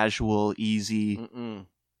your casual, easy, Mm-mm.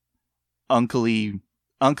 uncly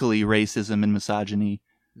racism and misogyny.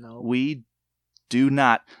 No. We do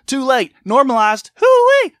not. Too late. Normalized.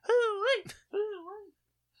 Hoo-wee! Hoo-wee! Hoo-wee!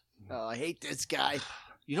 Oh, I hate this guy.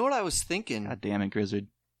 You know what I was thinking? God damn it, Grizzard.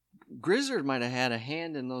 Grizzard might have had a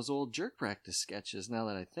hand in those old jerk practice sketches now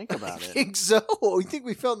that I think about I it. think so. I think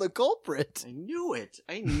we found the culprit. I knew it.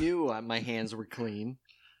 I knew my hands were clean.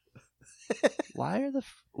 Why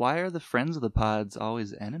are the friends of the pods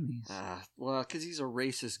always enemies? Well, because he's a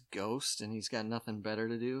racist ghost and he's got nothing better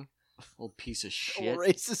to do. Old piece of shit.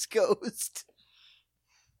 Racist ghost.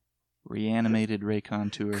 Reanimated Raycon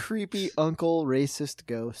tour. Creepy uncle racist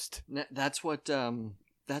ghost. That's what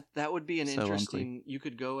that would be an So interesting. You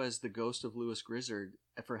could go as the ghost of Louis Grizzard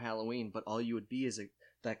for Halloween, but all you would be is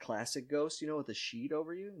that classic ghost, with the sheet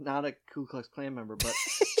over you. Not a Ku Klux Klan member, but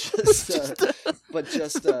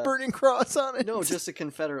just the burning cross on it. no, just a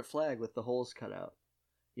Confederate flag with the holes cut out.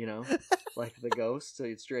 Like the ghost, so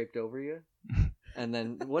it's draped over you. And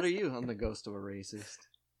then, what are you? I'm the ghost of a racist.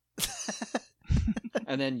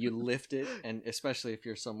 And then you lift it, and especially if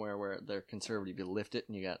you're somewhere where they're conservative, you lift it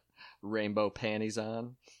and you got rainbow panties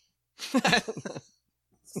on.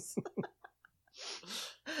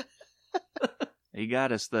 He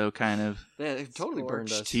got us though, kind of. Yeah, it totally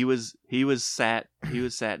burned us. He was sat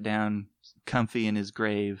down comfy in his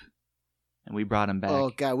grave, and we brought him back.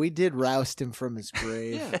 Oh god, we did roust him from his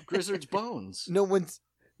grave. Yeah, Grizzard's bones. No one's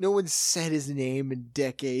said his name in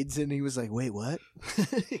decades, and he was like, "Wait, what?"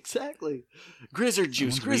 Exactly. Grizzard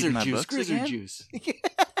juice, Someone's reading my books Grizzard again? juice.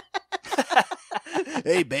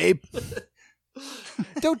 Hey, babe,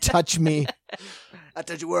 don't touch me. I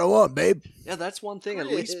touch you where I want, babe. Yeah, that's one thing. At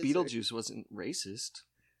least Grizzard. Beetlejuice wasn't racist.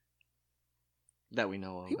 That we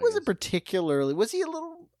know of. He I wasn't guess. particularly. Was he a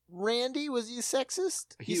little randy? Was he a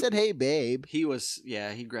sexist? He He- said, "Hey, babe." He was,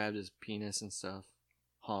 yeah, he grabbed his penis and stuff.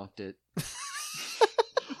 Honked it.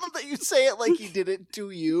 That you say it like he did it to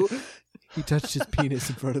you. He touched his penis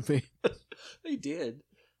in front of me. He did.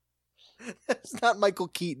 That's not Michael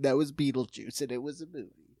Keaton. That was Beetlejuice, and it was a movie.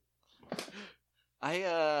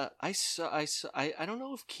 I don't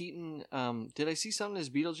know if Keaton, did I see something as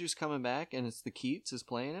Beetlejuice coming back and it's the Keats is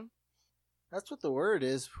playing him? That's what the word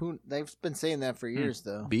is. They've been saying that for years,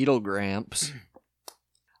 though. Beetle Gramps.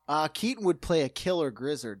 Keaton would play a killer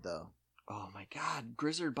Grizzard, though. Oh my god,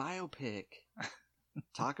 Grizzard biopic.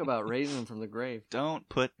 Talk about raising him from the grave. Don't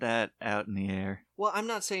put that out in the air. Well, I'm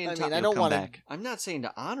not saying I to, mean, I He'll don't come want back. I'm not saying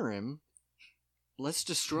to honor him. Let's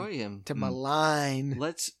destroy him. to malign.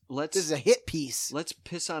 Let's This is a hit piece. let's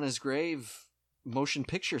piss on his grave, motion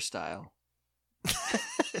picture style.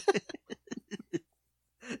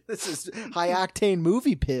 This is high octane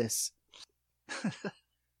movie piss.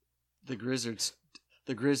 The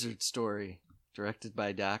Grizzard story, directed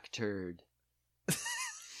by Doc Turd.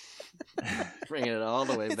 Bringing it all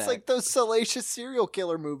the way It's back. like those salacious serial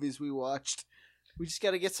killer movies we watched. We just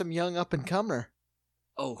got to get some young up and comer.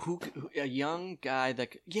 Oh, a young guy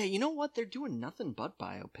that... Yeah, you know what? They're doing nothing but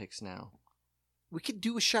biopics now. We could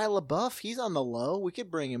do a Shia LaBeouf. He's on the low. We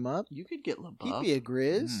could bring him up. You could get He'd LaBeouf. be a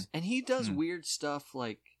Grizz. And he does weird stuff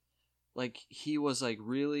like he was like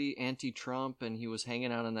really anti-Trump and he was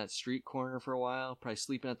hanging out on that street corner for a while, probably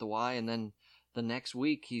sleeping at the Y, and then the next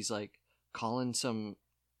week he's like calling some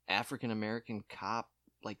African-American cop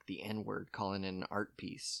like the N-word, calling it an art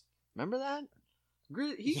piece. Remember that?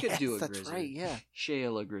 He could do a that's Grizzard. right, yeah.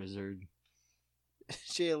 Shayla Grizzard.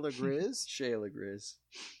 Shayla Grizz. Shayla Grizz.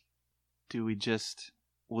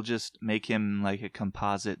 We'll just make him like a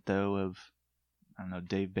composite though of I don't know,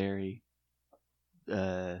 Dave Barry,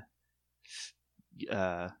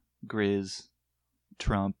 Grizz,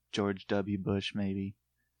 Trump, George W. Bush, maybe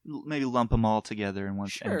lump them all together in one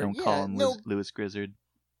Sure, and don't yeah, call him no- Louis Grizzard.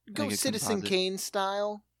 Go Make a Citizen composite. Kane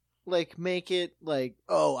style. Like, make it like,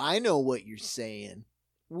 oh, I know what you're saying.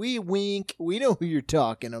 We wink. We know who you're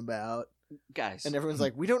talking about. Guys, And everyone's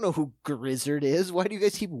like, we don't know who Grizzard is. Why do you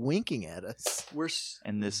guys keep winking at us?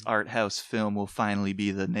 And this art house film will finally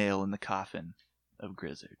be the nail in the coffin of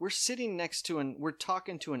Grizzard. we're sitting next to we're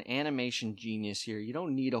talking to an animation genius here. You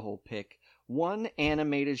don't need a whole pic. One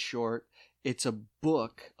animated short. It's a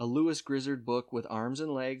book, a Louis Grizzard book with arms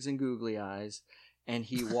and legs and googly eyes, and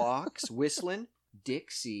he walks whistling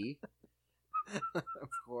Dixie, Of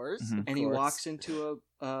course. Mhm. and he walks into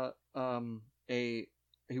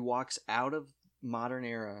he walks out of modern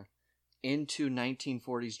era into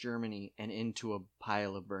 1940s Germany and into a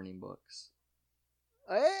pile of burning books.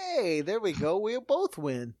 Hey, there we go. We'll both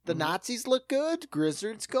win. The Mhm. Nazis look good.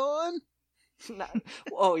 Grizzard's gone.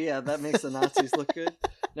 Oh yeah, that makes the Nazis look good.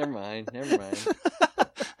 Never mind.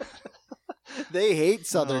 They hate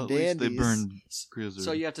Southern Well, at least dandies. they burned Grizzard.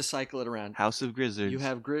 So you have to cycle it around. House of Grizzards. You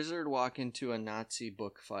have Grizzard walk into a Nazi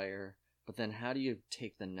book fire, but then how do you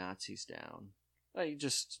take the Nazis down? Well, you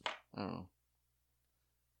just, I don't know,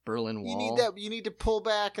 Berlin Wall. You need to pull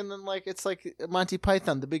back, and then it's like Monty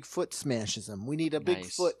Python. The big foot smashes them. We need a big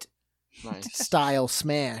Nice. foot Nice. style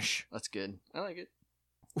smash. That's good. I like it.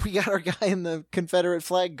 We got our guy in the Confederate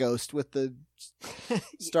flag ghost with the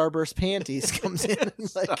starburst panties comes in and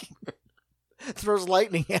throws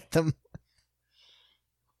lightning at them.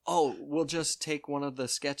 Oh, we'll just take one of the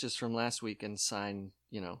sketches from last week and sign,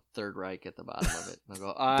 Third Reich at the bottom of it. I'll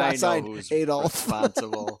go, I know Sign who's Adolf.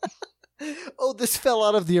 responsible. Oh, this fell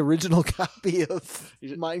out of the original copy of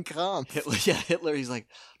Mein Kampf. Hitler, he's like,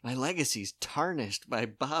 my legacy's tarnished by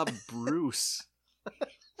Bob Bruce.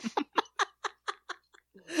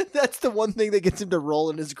 That's the one thing that gets him to roll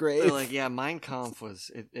in his grave. They're like, yeah, Mein Kampf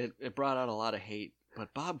it brought out a lot of hate,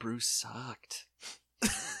 but Bob Bruce sucked.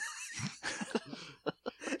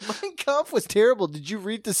 Mein Kampf was terrible. Did you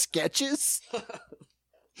read the sketches?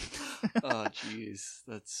 Oh, jeez,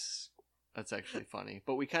 that's actually funny.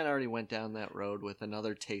 But we kind of already went down that road with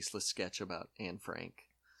another tasteless sketch about Anne Frank.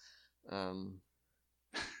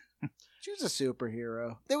 She was a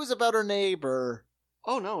superhero. It was about her neighbor.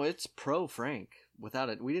 Oh no, it's pro Frank. Without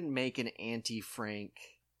it, we didn't make an anti-Frank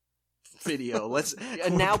video. Let's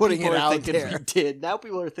and now putting people it are out thinking there. we did. Now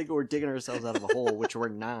people are thinking we're digging ourselves out of a hole, which we're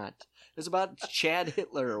not. It's about Chad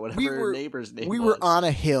Hitler or whatever her neighbor's name We was. were on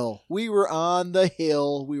a hill. We were on the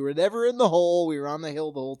hill. We were never in the hole. We were on the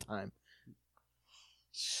hill the whole time.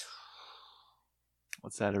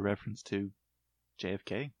 What's that a reference to?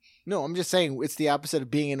 JFK? No, I'm just saying it's the opposite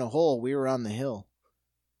of being in a hole. We were on the hill.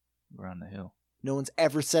 We're on the hill. No one's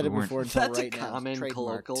ever said We it weren't. before until That's right a now. It's common trademarked.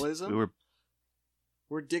 colloquialism.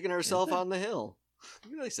 We're digging ourselves it? on the hill.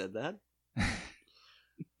 You really said that.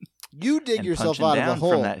 You dig And yourself punching out of down the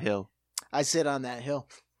hole. from that hill. I sit on that hill.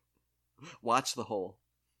 Watch the hole.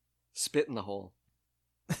 Spit in the hole.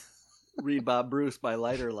 Read Bob Bruce by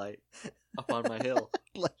Lighter Light up on my hill.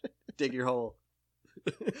 Dig your hole.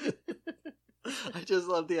 I just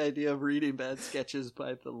love the idea of reading bad sketches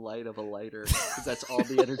by the light of a lighter because that's all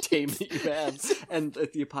the entertainment you have. And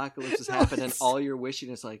the apocalypse has happened, and all you're wishing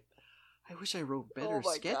is like, I wish I wrote better Oh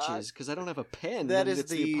my sketches because I don't have a pen. That and is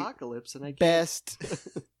it's the apocalypse, and I can't. Best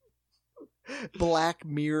Black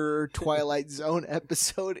Mirror Twilight Zone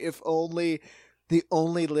episode. If only the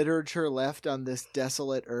only literature left on this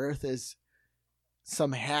desolate earth is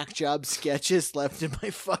some hack job sketches left in my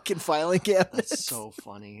fucking filing cabinet. That's so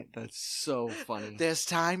funny. That's so funny. This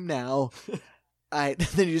time now. Then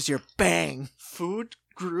you just hear bang. Food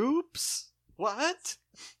groups? What?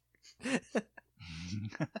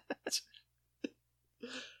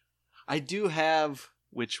 I do have.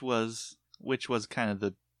 Which was kind of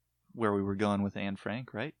the where we were going with Anne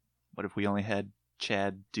Frank, right? What if we only had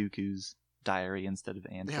Chad Dooku's diary instead of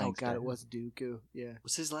Anne Oh Frank's god, diary? it was Dooku. Yeah.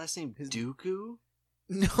 Was his last name Dooku?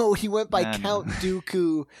 No, he went by Nah, Count no.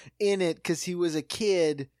 Dooku in it because he was a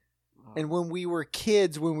kid. Oh. And when we were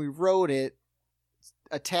kids, when we wrote it,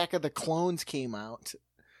 Attack of the Clones came out.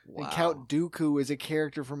 Wow. And Count Dooku is a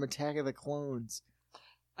character from Attack of the Clones.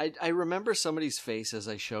 I remember somebody's face as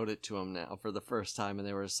I showed it to him now for the first time, and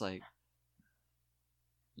they were just like,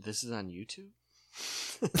 "This is on YouTube."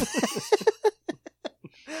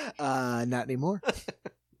 Not anymore.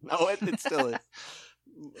 No, it still is.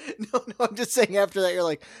 No, I'm just saying after that, you're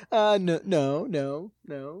like, no. No,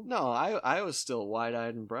 I was still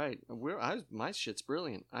wide-eyed and bright. My shit's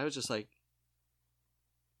brilliant. I was just like,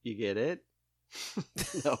 you get it?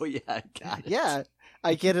 Oh, yeah, I got it. Yeah,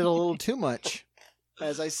 I get it a little too much.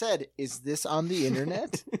 As I said, is this on the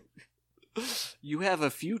internet? You have a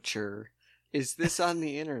future. Is this on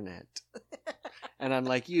the internet? And I'm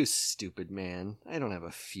like, you stupid man. I don't have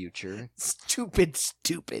a future.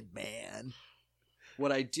 Stupid man.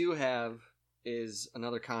 What I do have is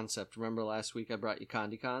another concept. Remember last week I brought you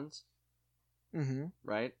CondiCons? Mm-hmm.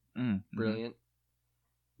 Right? Mm-hmm. Brilliant.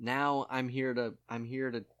 Now I'm here to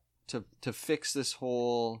fix this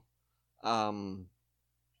whole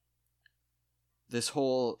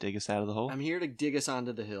Dig us out of the hole. I'm here to dig us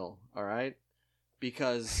onto the hill, all right?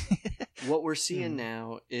 Because what we're seeing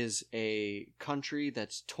now is a country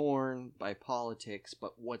that's torn by politics,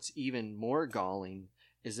 but what's even more galling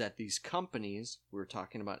is that these companies, we were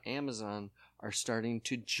talking about Amazon, are starting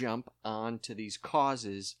to jump onto these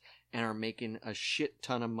causes and are making a shit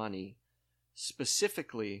ton of money.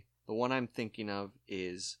 Specifically, the one I'm thinking of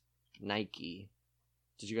is Nike.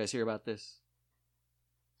 Did you guys hear about this?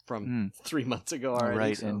 From 3 months ago already.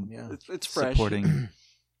 Right, so, and yeah. It's fresh. supporting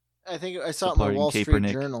I think I saw it in the Supporting Wall Street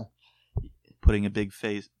Kaepernick. Journal. putting a big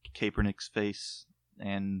face, Kaepernick's face,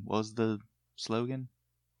 and what was the slogan?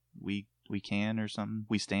 We can or something.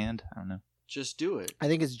 We stand. I don't know. Just do it. I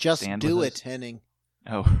think it's just Stand do with it, us. Henning.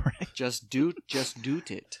 Oh, right. Just do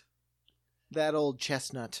it. That old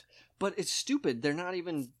chestnut. But it's stupid. They're not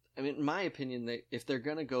even. I mean, in my opinion, if they're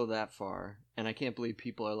gonna go that far, and I can't believe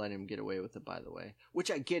people are letting them get away with it. By the way,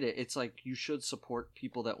 which I get it. It's like you should support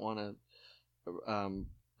people that want to,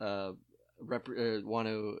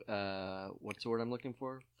 what's the word I'm looking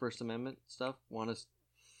for? First Amendment stuff. Want to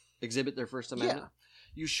exhibit their First Amendment. Yeah.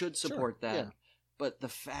 You should support that. yeah. But the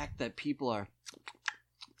fact that people are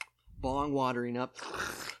bong watering up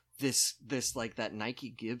this like that Nike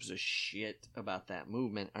gives a shit about that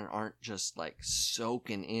movement and aren't just like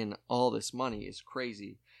soaking in all this money is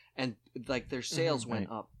crazy. And like their sales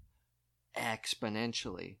went up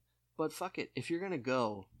exponentially. But fuck it, if you're gonna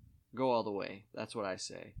go all the way. That's what I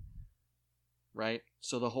say. Right?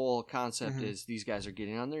 So the whole concept is these guys are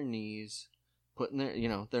getting on their knees, putting their,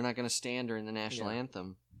 they're not gonna stand during the national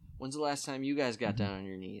anthem. When's the last time you guys got down on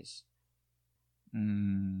your knees?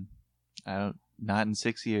 Not in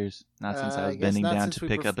 6 years. Not since I I was guess bending not down since to we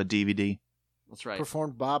pick up a DVD. That's right.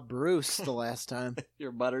 Performed Bob Bruce the last time.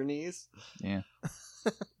 Your butter knees? Yeah.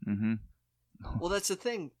 Mm-hmm. Well, that's the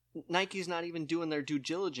thing. Nike's not even doing their due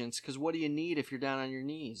diligence because what do you need if you're down on your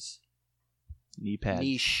knees? Knee pads.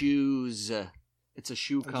 Knee shoes. It's a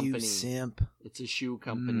shoe You company. simp. It's a shoe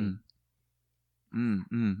company.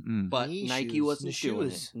 But Knee Nike shoes, wasn't knee doing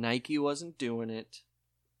shoes. it. Nike wasn't doing it.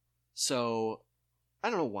 So I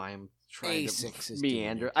don't know why I'm trying Asics to is doing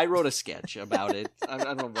meander. it. I wrote a sketch about it. I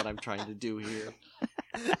don't know what I'm trying to do here.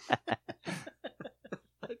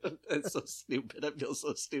 It's so stupid. I feel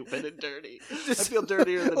so stupid and dirty. I feel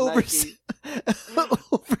dirtier than Nike.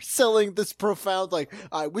 Overselling this profound, like,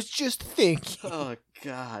 I was just thinking. Oh,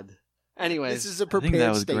 God. Anyways. This is a I prepared think that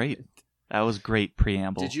was statement. great. That was great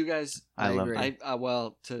preamble. Did you guys... I love agree. that.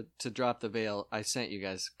 well, to drop the veil, I sent you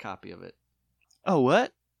guys a copy of it. Oh,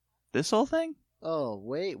 what? This whole thing? Oh,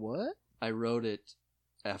 wait, what? I wrote it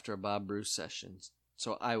after a Bob Bruce session,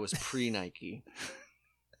 so I was pre-Nike.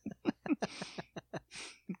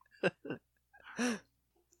 Did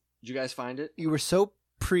you guys find it? You were so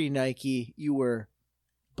pre-Nike, you were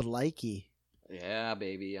Blikey. Yeah,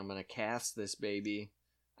 baby. I'm gonna cast this baby.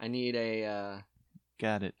 I need a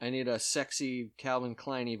Got it. sexy Calvin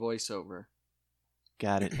Klein voiceover.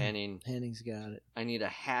 Got it. Henning's got it. I need a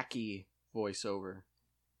hacky voiceover.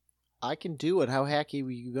 I can do it. How hacky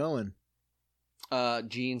were you going?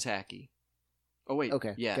 Jeans hacky. Oh wait.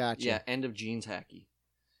 Okay, Yeah. gotcha. Yeah. End of jeans hacky.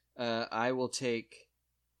 I will take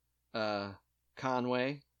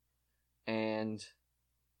Conway and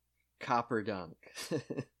Copper Dunk.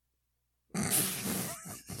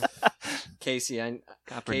 Casey, I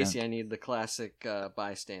need the classic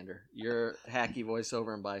bystander. Your hacky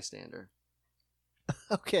voiceover and bystander.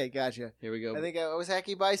 Okay, gotcha. Here we go. I think I was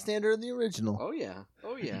hacky bystander in the original. Oh yeah.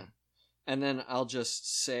 And then I'll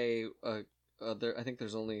just say, I think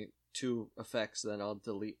there's only 2 effects that I'll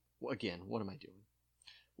delete. Again, what am I doing?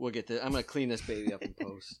 We'll get this. I'm gonna clean this baby up in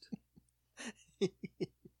post,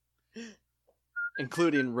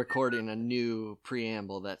 including recording a new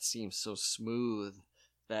preamble that seems so smooth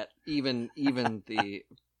that even the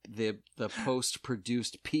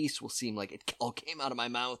post-produced piece will seem like it all came out of my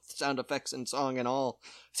mouth, sound effects and song and all.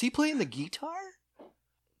 Is he playing the guitar?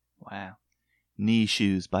 Wow. Knee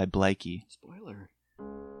Shoes by Blakey. Spoiler.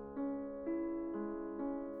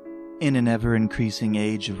 In an ever-increasing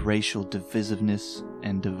age of racial divisiveness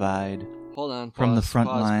and divide, Hold on. From the pause, front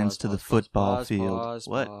pause, lines pause, to the pause, football pause, field. Pause,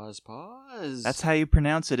 What? Pause. does. That's how you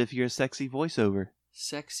pronounce it if you're a sexy voiceover.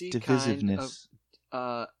 Sexy Divisiveness.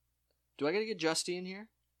 kind of... do I gotta get Justy in here?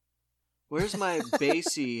 Where's my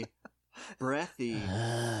bassy, breathy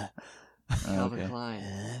Calvin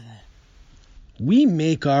Klein? We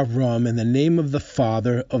make our rum in the name of the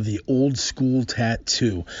father of the old school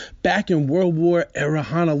tattoo. Back in World War era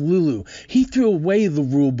Honolulu, he threw away the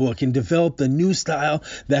rule book and developed a new style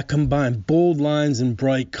that combined bold lines and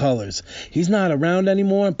bright colors. He's not around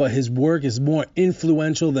anymore, but his work is more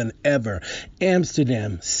influential than ever.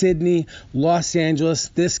 Amsterdam, Sydney, Los Angeles,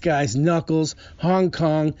 this guy's Knuckles, Hong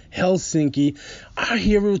Kong, Helsinki. Our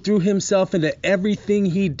hero threw himself into everything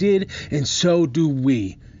he did, and so do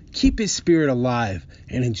we. Keep his spirit alive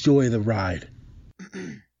and enjoy the ride.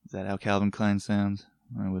 Is that how Calvin Klein sounds?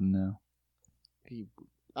 I wouldn't know.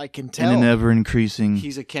 I can tell. In an ever-increasing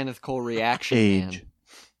He's a Kenneth Cole reaction age.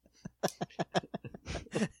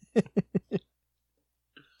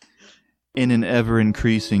 In an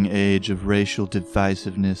ever-increasing age of racial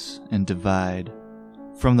divisiveness and divide,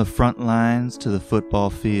 from the front lines to the football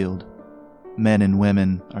field, men and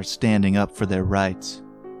women are standing up for their rights.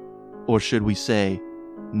 Or should we say,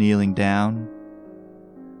 kneeling down?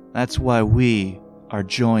 That's why we are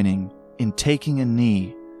joining in taking a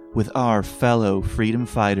knee with our fellow freedom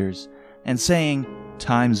fighters and saying,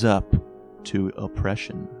 time's up to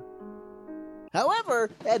oppression. However,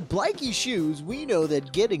 at Blakey Shoes, we know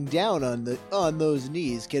that getting down on those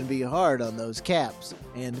knees can be hard on those caps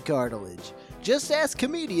and cartilage. Just ask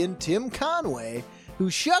comedian Tim Conway, who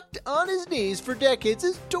shucked on his knees for decades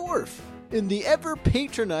as Dwarf in the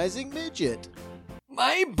ever-patronizing Midget.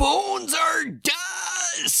 My bones are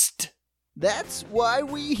dust! That's why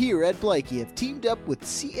we here at Blakey have teamed up with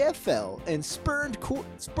CFL and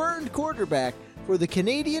spurned quarterback for the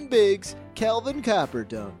Canadian Bigs, Calvin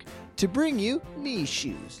Copperdunk, to bring you knee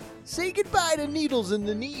shoes. Say goodbye to needles in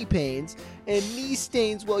the knee pains and knee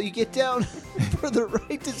stains while you get down for the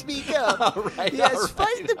right to speak up. All right, yes, all fight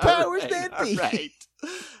right, the powers that be. All right.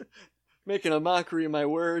 Making a mockery of my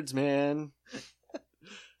words, man.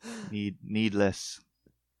 Needless.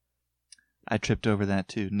 I tripped over that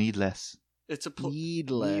too. Needless. It's a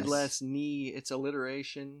Needless knee. It's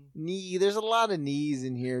alliteration. knee. There's a lot of knees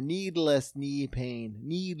in here. Needless knee pain.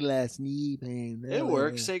 Needless knee pain. It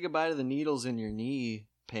works. Say goodbye to the needles in your knee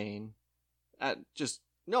pain.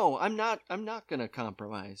 No, I'm not gonna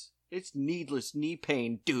compromise. It's needless knee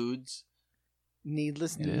pain, dudes.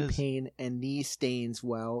 Needless It knee is. pain and knee stains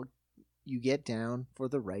while you get down for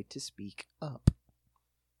the right to speak up.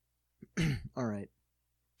 All right.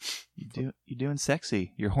 You're doing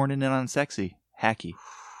sexy. You're horning in on sexy. Hacky.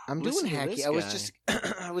 I'm Listen doing to hacky. this I was guy. just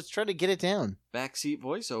I was trying to get it down. Backseat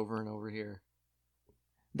voiceover and over here.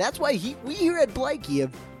 That's why we here at Blakey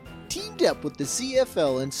have teamed up with the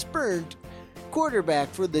CFL and spurned quarterback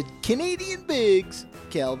for the Canadian Bigs,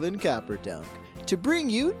 Calvin Copperdunk, to bring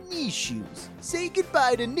you knee shoes. Say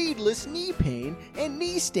goodbye to needless knee pain and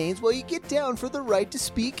knee stains while you get down for the right to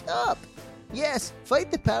speak up. Yes,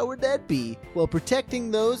 fight the power that be while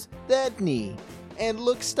protecting those that knee. And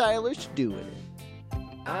look stylish doing it.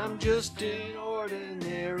 I'm just an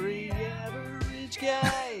ordinary average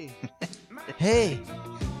guy. Hey,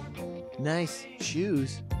 nice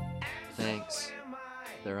shoes. Thanks.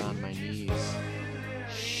 They're on my knees.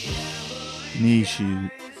 Knee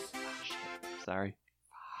shoot. Sorry.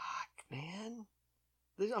 Fuck, man.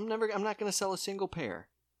 I'm not gonna sell a single pair.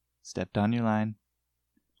 Stepped on your line.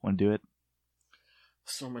 Want to do it?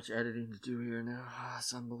 So much editing to do here now.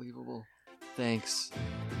 It's unbelievable. Thanks.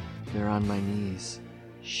 They're on my knees.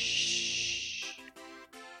 Shh.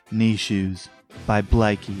 Knee Shoes by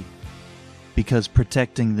Blakey. Because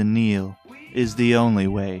protecting the kneel is the only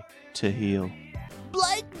way to heal.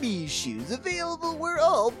 Blake knee shoes available where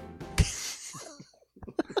all.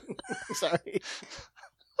 Sorry.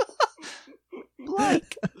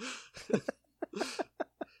 Blake.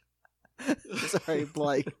 Sorry,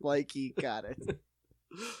 Blakey got it.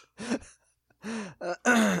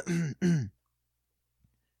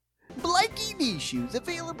 Blakey knee shoes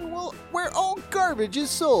available where all garbage is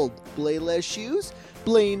sold. Blayless shoes,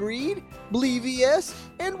 Blaine Reed, BVS,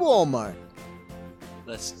 and Walmart.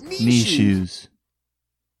 That's Knee shoes.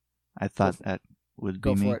 I thought that would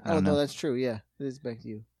Go be me. for it. I Oh don't no, know. that's true. Yeah, it is back to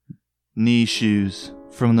you. Knee shoes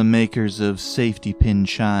from the makers of Safety Pin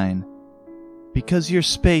Shine. Because your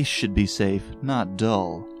space should be safe, not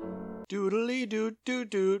dull. doodly doot doot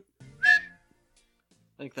doot.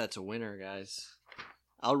 I think that's a winner, guys.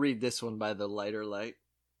 I'll read this one by the lighter light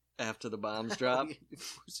after the bombs drop. Of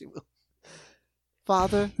course he will.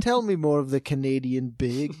 Father, tell me more of the Canadian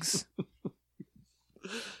Bigs.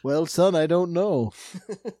 Well, son, I don't know.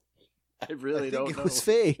 I really I think don't it know. was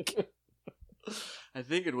fake. I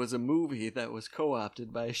think it was a movie that was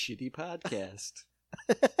co-opted by a shitty podcast.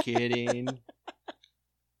 Kidding.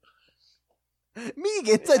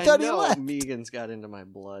 Megan's, I thought he know left. Megan's got into my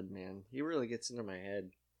blood, man. He really gets into my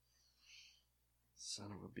head. Son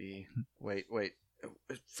of a bee. Wait.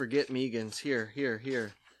 Forget Megan's. Here.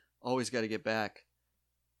 Always got to get back.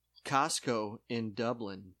 Costco in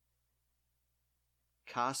Dublin.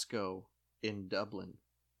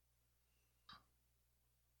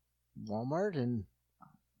 Walmart in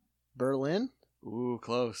Berlin. Ooh,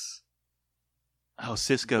 close. Oh,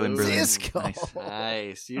 Cisco in Berlin. Cisco.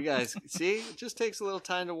 Nice. You guys, see? It just takes a little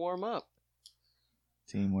time to warm up.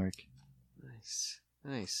 Teamwork. Nice.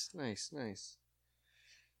 Oh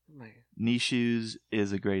my. Nishu's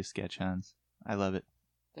is a great sketch, Hans. I love it.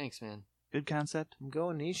 Thanks, man. Good concept. I'm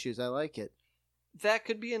going knee shoes. I like it. That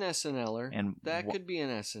could be an SNLer. And could be an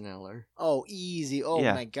SNLer. Oh, easy. Oh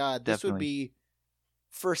Yeah, my God. This would definitely. be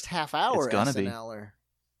first half hour It's gonna be. SNLer.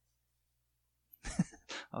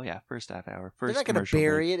 Oh yeah, first half hour. They're First not going to commercial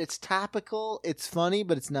bury break. it. It's topical. It's funny,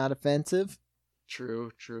 but it's not offensive.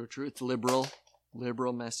 True. It's liberal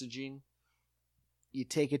messaging. You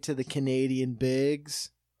take it to the Canadian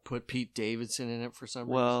bigs. Put Pete Davidson in it for some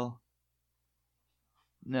reason. Well,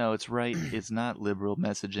 no, it's right. It's not liberal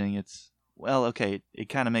messaging. It's, well, okay, it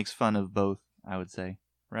kind of makes fun of both, I would say,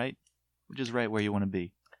 right? Which is right where you want to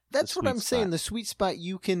be. That's what sweet I'm saying. spot. The sweet spot,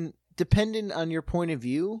 you can, depending on your point of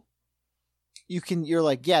view, you're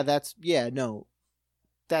like, that's my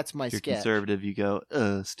If you're sketch. conservative, you go,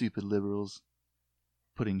 stupid liberals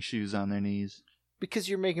putting shoes on their knees. Because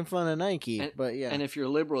you're making fun of Nike, but yeah. And if you're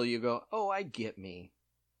liberal, you go, oh, I get me.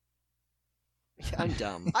 I'm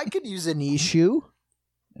dumb. I could use a knee shoe.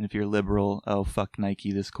 And if you're liberal, oh, fuck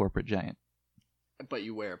Nike, this corporate giant. But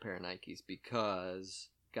you wear a pair of Nikes because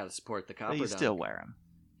got to support the Copper But you Dunk. still wear them.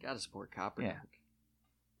 Got to support Copper Yeah. Dunk.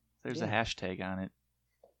 There's a hashtag on it.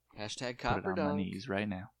 Hashtag Put it Copper on my Dunk. knees right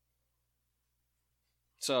now.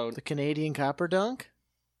 So The Canadian Copper Dunk?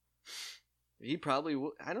 he probably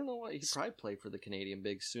I don't know what he'd probably play for the Canadian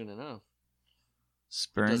Bigs soon enough.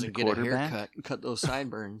 Spurned Doesn't get a quarterback. haircut and cut those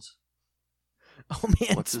sideburns. Oh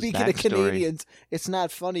man, What's his speaking of backstory? Canadians, it's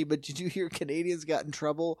not funny, but did you hear Canadians got in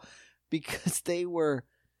trouble because they were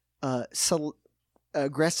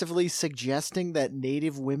aggressively suggesting that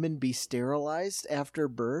Native women be sterilized after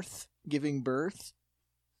giving birth?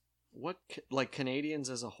 What, like Canadians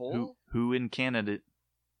as a whole? Who in Canada?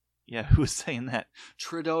 Yeah, who was saying that?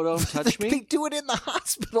 Trudeau don't touch They me? do it in the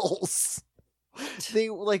hospitals. They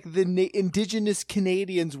like the indigenous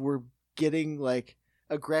Canadians were getting like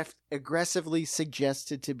aggressively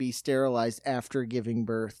suggested to be sterilized after giving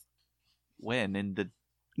birth. When? In the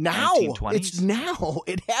Now 1920s? it's now.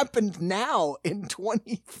 It happened now in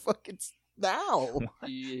 20 fucking now.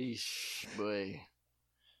 Yeesh, boy.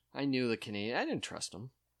 I knew the Canadian. I didn't trust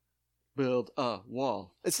them. Build a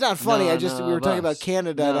wall. It's not funny. None We were talking of about us.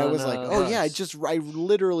 Canada, and I was None like, of oh yeah, us. I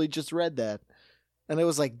literally just read that, and I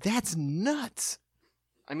was like, that's nuts.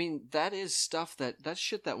 I mean, that is stuff that's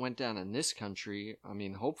shit that went down in this country. I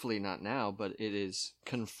mean, hopefully not now, but it is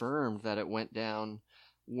confirmed that it went down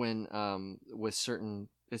when, with certain,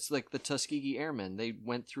 it's like the Tuskegee Airmen. They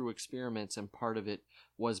went through experiments, and part of it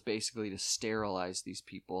was basically to sterilize these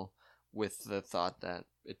people with the thought that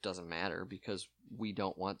it doesn't matter because we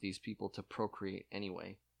don't want these people to procreate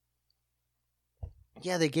anyway.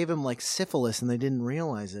 Yeah, they gave him like syphilis, and they didn't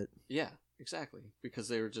realize it. Yeah, exactly. Because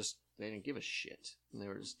they didn't give a shit. And they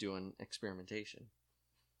were just doing experimentation.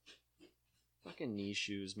 Fucking knee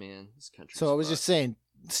shoes, man. This country. So I was just saying,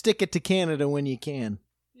 stick it to Canada when you can.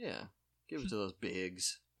 Yeah. Give it to those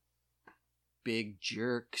bigs. Big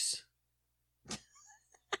jerks.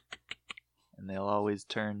 and they'll always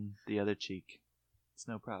turn the other cheek. It's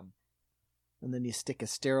no problem. And then you stick a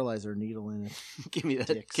sterilizer needle in it. Give me that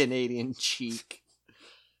Dicks. Canadian cheek.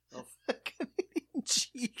 Canadian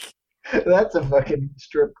cheek. That's a fucking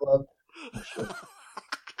strip club.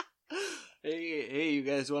 Hey, you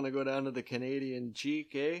guys want to go down to the Canadian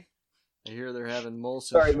cheek, eh? I hear they're having Molson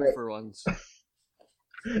Sorry, mate. for ones.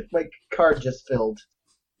 My card just filled.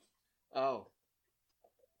 Oh.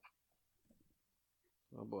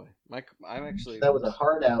 Oh boy. I'm actually. That was a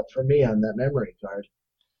hard out for me on that memory card.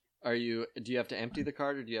 Do you have to empty the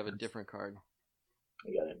card or do you have a different card?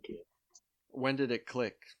 I got empty it. When did it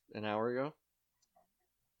click? An hour ago?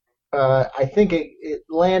 I think it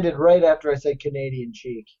landed right after I said Canadian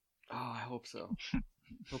cheek. Oh, I hope so.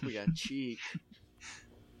 Hope we got cheek.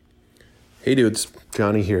 Hey dudes,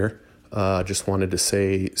 Johnny here. Just wanted to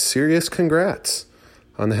say serious congrats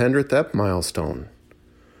on the 100th ep milestone.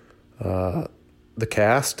 The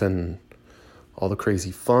cast and all the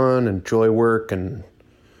crazy fun and joy work and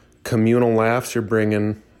communal laughs you're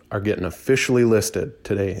bringing are getting officially listed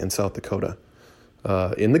today in South Dakota.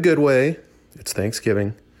 In the good way, it's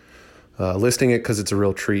Thanksgiving. Listing it because it's a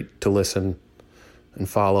real treat to listen and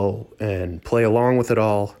follow and play along with it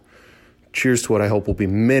all. Cheers to what I hope will be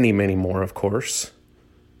many, many more, of course.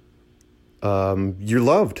 You're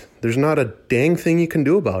loved. There's not a dang thing you can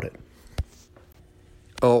do about it.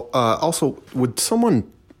 Oh, also, would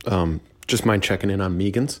someone just mind checking in on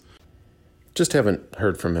Megan's? Just haven't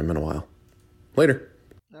heard from him in a while. Later.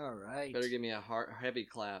 All right. Better give me a heavy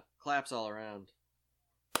clap. Claps all around.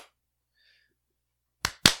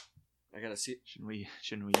 I gotta see.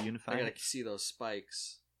 Shouldn't we unify? I gotta see those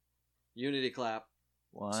spikes. Unity clap.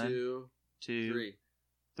 1, 2, 2,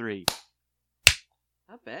 3.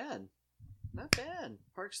 Not bad. Not bad.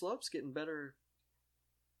 Park Slope's getting better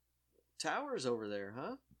towers over there,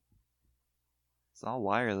 huh? It's all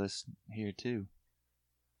wireless here too.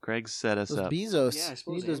 Craig set us Those up. Bezos. Yeah, I you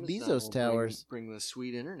suppose need those Amazon Bezos will towers. Bring the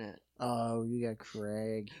sweet internet. Oh, you got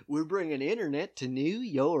Craig. We're bringing internet to New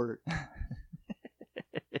York.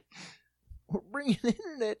 We're bringing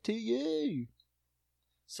internet to you.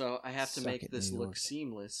 So I have to Suck make it, this New look York.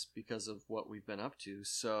 seamless because of what we've been up to.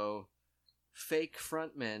 So fake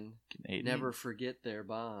frontmen Canadian. never forget their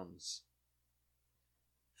bombs.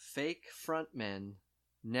 Fake frontmen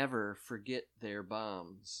never forget their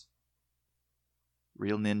bombs.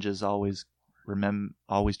 Real ninjas always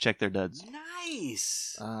check their duds.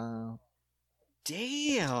 Nice.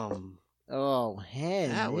 Damn. Oh,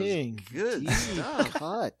 That was Henning. good Deep stuff.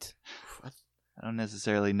 cut. I don't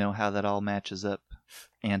necessarily know how that all matches up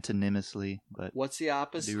antonymously, but What's the I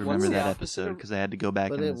opposite? do what's remember the that opposite episode of- because I had to go back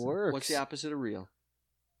But and it listen. works. What's the opposite of real?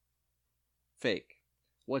 Fake.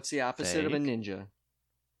 What's the opposite of a Fake. ninja?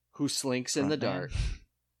 Who slinks in the Front man. dark?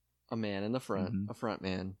 A man in the front. Mhm. A front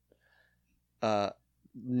man.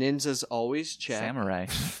 Ninjas always check. Samurai.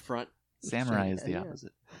 Front. Samurai is the Yeah.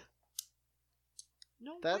 opposite.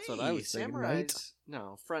 No That's what I way. was thinking, Samurais. mate.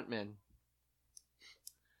 No, front men.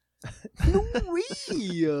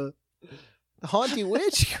 The Haunty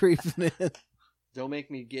Witch creeping in. Don't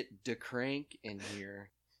make me get DeCrank in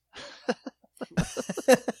here.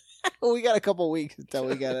 We got a couple weeks until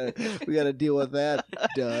we gotta deal with that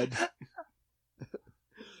dud.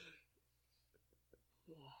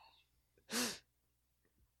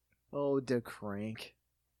 Oh, the crank.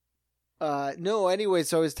 No. Anyway,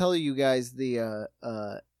 so I was telling you guys these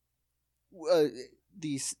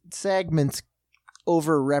segments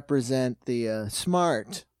overrepresent the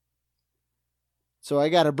smart. So I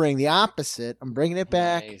got to bring the opposite. I'm bringing it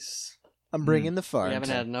back. Nice. I'm bringing the fart We haven't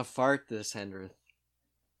had enough fart this, Hendrith.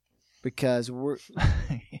 because we're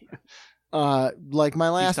like my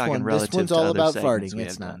He's last talking one. This relative one's to all other about segments farting. we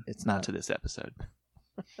It's have not. done. It's not to this episode.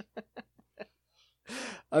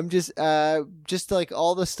 I'm just like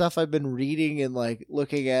all the stuff I've been reading and like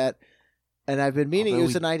looking at, and I've been meaning. Although It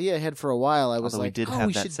was we- an idea I had for a while. I was Although like, we did oh, have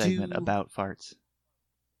we that should segment do about farts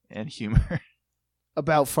and humor.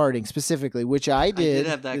 about farting specifically, which I did.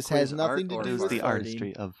 have that This quiz, has nothing art to or do it was with the farting.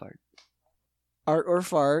 artistry of fart. Art or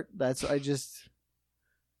fart. That's I just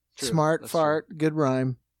True, smart that's fart. Good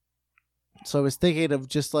rhyme. So I was thinking of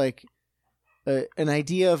just like an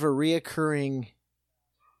idea of a reoccurring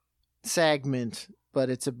segment, but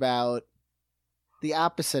it's about the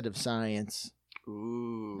opposite of science.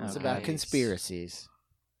 Ooh. It's Okay. about nice. conspiracies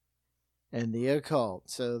and the occult.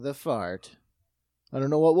 So the fart. I don't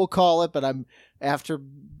know what we'll call it, but I'm after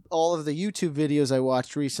all of the YouTube videos I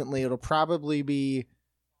watched recently, it'll probably be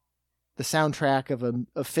the soundtrack of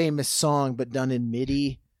a famous song, but done in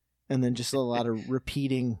MIDI, and then just a lot of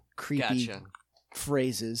repeating creepy Gotcha.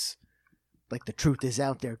 phrases. Like the truth is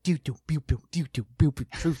out there. Doo doo pew pew doo doo pew pew.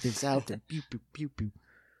 Truth is out there. Pew pew pew pew.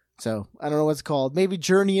 So I don't know what it's called. Maybe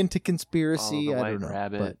Journey into Conspiracy. Follow the I don't White know.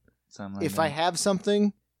 Rabbit, But something like if that. I have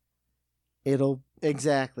something, it'll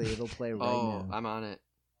play right Oh, now. I'm on it.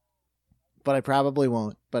 But I probably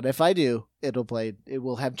won't. But if I do, it'll play. It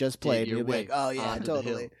will have just Dig played. your You'll be way like, oh yeah, onto the hill.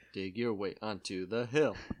 totally. Dig your way onto the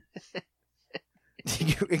hill.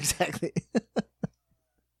 Exactly.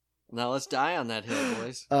 Now let's die on that hill,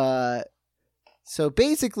 boys. So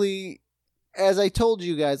basically, as I told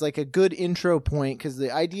you guys, like a good intro point, because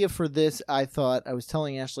the idea for this, I was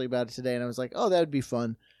telling Ashley about it today, and I was like, oh, that would be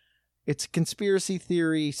fun. It's a conspiracy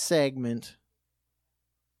theory segment,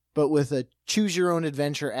 but with a choose your own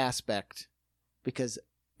adventure aspect, because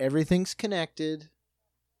everything's connected.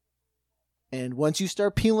 And once you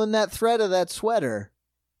start peeling that thread of that sweater,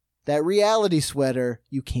 that reality sweater,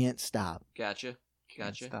 you can't stop. Gotcha. Can't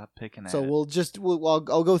Gotcha. stop picking at So it.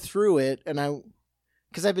 I'll go through it, and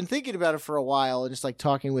because I've been thinking about it for a while, and just like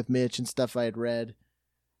talking with Mitch and stuff I had read,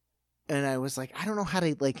 and I was like, I don't know how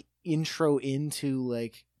to like intro into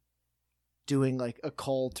like doing like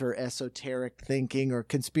occult or esoteric thinking or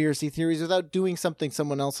conspiracy theories without doing something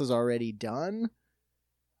someone else has already done,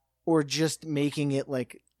 or just making it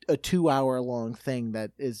like a 2-hour long thing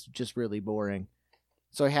that is just really boring.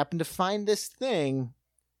 So I happened to find this thing,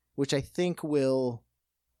 which I think will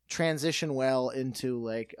transition well into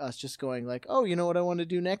like us just going like, oh, you know what I want to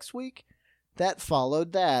do next week? That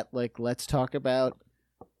followed that. Like, let's talk about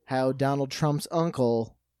how Donald Trump's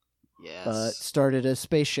uncle started a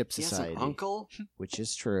spaceship society. He has an uncle? Which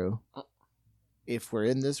is true. If we're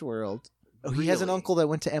in this world. Oh, he has an uncle that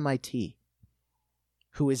went to MIT,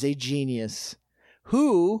 who is a genius,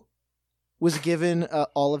 who was given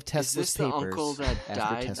all of Tesla's papers the uncle that after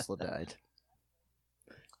died? Tesla died.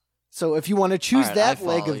 So if you want to choose All right, that I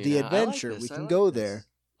leg follow of you the now. adventure, we can go there.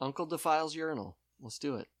 Uncle defiles urinal. Let's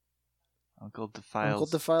do it. Uncle defiles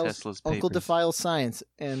Tesla's papers. Uncle defiles science.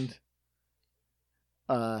 And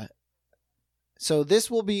so this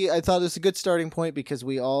will be, I thought this was a good starting point because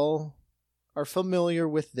we all are familiar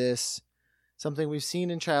with this. Something we've seen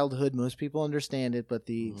in childhood. Most people understand it, but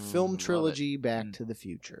the film trilogy Back to the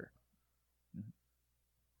Future.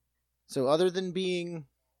 So other than being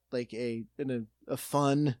like a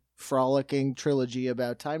fun, frolicking trilogy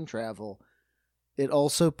about time travel, it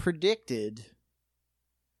also predicted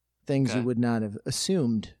things you would not have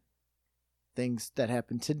assumed. Things that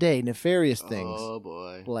happen today, nefarious things. Oh,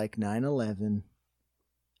 boy. Like 9/11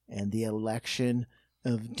 and the election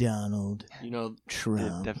of Donald Trump.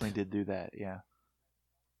 It definitely did do that, yeah.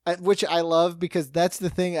 Which I love because that's the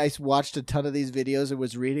thing. I watched a ton of these videos and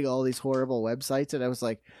was reading all these horrible websites, and I was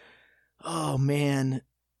like, oh, man.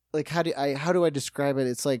 Like, how do I describe it?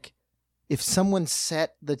 It's like if someone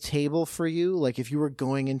set the table for you, like if you were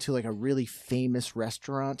going into like a really famous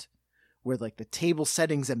restaurant where like the table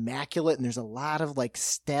setting's immaculate and there's a lot of like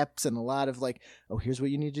steps and a lot of like, oh, here's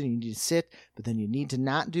what you need to do. You need to sit, but then you need to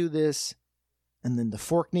not do this. And then the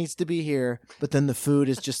fork needs to be here, but then the food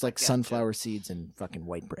is just like sunflower seeds and fucking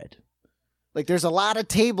white bread. Like there's a lot of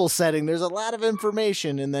table setting. There's a lot of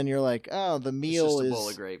information. And then you're like, oh, the meal it's just a bowl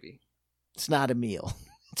of gravy. It's not a meal.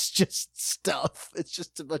 It's just stuff. It's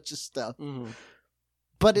just a bunch of stuff. Mm-hmm.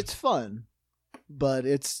 But it's fun. But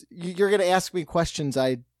you're going to ask me questions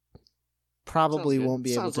I probably won't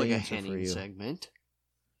be able to answer for you. Sounds like a Henning segment.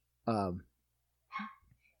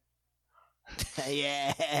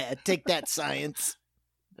 Yeah, take that, science.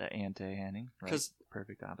 The anti-Henning, right? 'Cause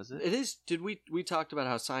perfect opposite. It is. Did we talked about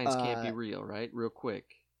how science can't be real, right? Real quick.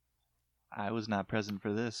 I was not present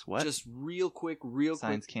for this. What? Just real quick.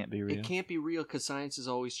 Science can't be real. It can't be real because science is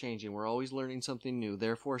always changing. We're always learning something new.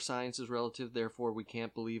 Therefore, science is relative. Therefore, we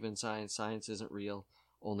can't believe in science. Science isn't real.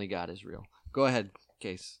 Only God is real. Go ahead,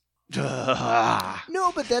 Case.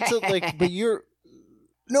 No, but that's like. But you're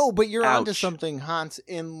onto Ouch. something, Hans.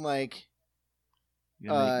 In like.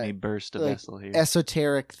 You're gonna make me burst a like vessel here.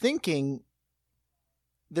 Esoteric thinking.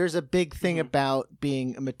 There's a big thing about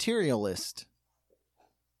being a materialist.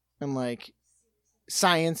 And like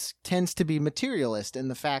science tends to be materialist in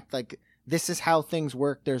the fact like this is how things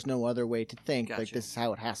work, there's no other way to think. Gotcha. Like this is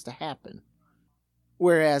how it has to happen.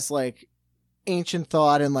 Whereas like ancient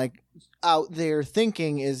thought and like out there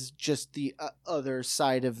thinking is just the other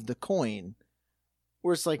side of the coin.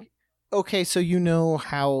 Where it's like, okay, so you know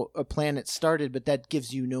how a planet started, but that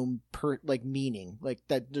gives you no meaning. Like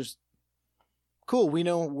that there's cool, we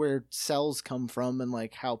know where cells come from and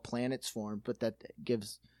like how planets form, but that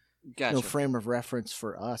gives no frame of reference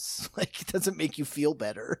for us. Like it doesn't make you feel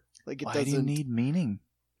better. Like it Why doesn't. do you need meaning?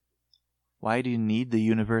 Why do you need the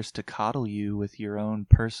universe to coddle you with your own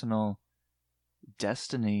personal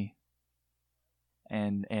destiny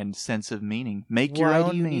and sense of meaning? Make your own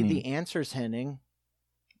Why do you meaning. need the answers, Henning?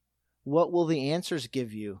 What will the answers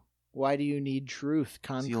give you? Why do you need truth,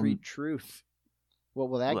 concrete truth? What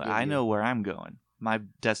will that give you? I know where I'm going. My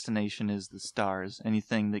destination is the stars.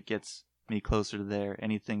 Anything that gets me closer to there,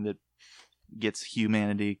 anything that gets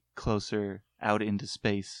humanity closer out into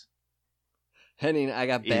space. Henning, I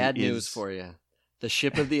got bad news for you. The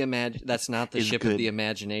ship of the that's not the ship of the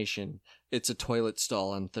imagination. It's a toilet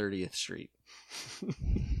stall on 30th Street.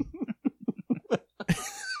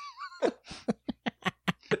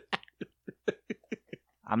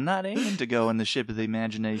 I'm not aiming to go in the ship of the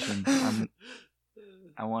imagination.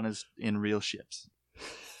 I want us in real ships.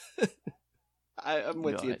 I'm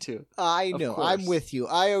with you too. I know. I'm with you.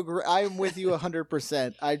 I agree. I'm with you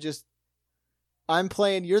 100%. I'm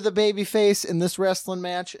playing. You're the baby face in this wrestling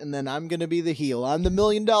match, and then I'm gonna be the heel. I'm the $1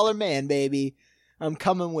 Million Man, baby. I'm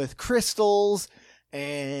coming with crystals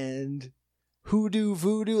and hoodoo,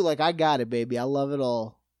 voodoo. Like I got it, baby. I love it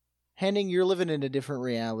all. Henning, you're living in a different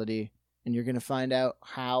reality. and you're going to find out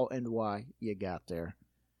how and why you got there.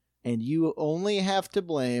 And you only have to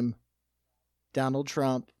blame Donald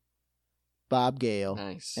Trump, Bob Gale,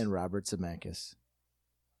 Nice. and Robert Zemeckis.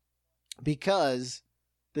 Because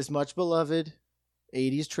this much beloved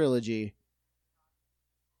 80s trilogy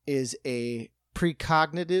is a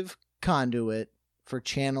precognitive conduit for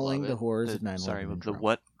channeling Love the it. horrors of 9/11. Sorry, and the Trump.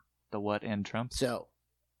 what? The what and Trump? So,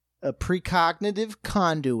 a precognitive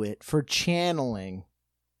conduit for channeling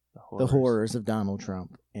the horrors of Donald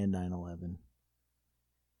Trump and 9/11.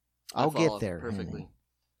 I I'll follow get there. perfectly. Henning.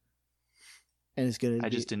 And it's gonna. I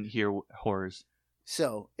just didn't hear horrors.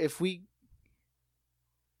 So if we.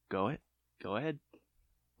 Go ahead.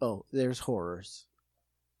 Oh, there's horrors.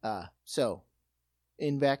 So,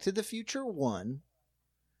 in Back to the Future 1,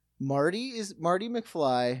 Marty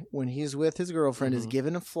McFly, when he's with his girlfriend, is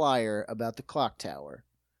given a flyer about the clock tower,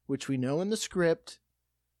 which we know in the script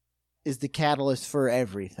is the catalyst for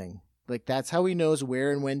everything. Like, that's how he knows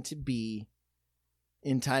where and when to be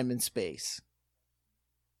in time and space.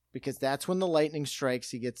 Because that's when the lightning strikes,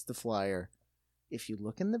 he gets the flyer. If you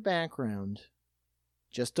look in the background,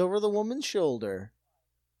 just over the woman's shoulder,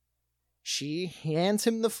 she hands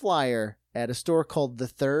him the flyer at a store called The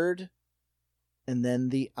Third, and then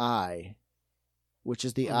the Eye, which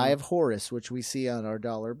is the Eye of Horus, which we see on our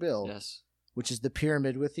dollar bill. Yes. Which is the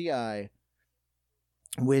pyramid with the eye,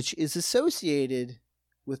 which is associated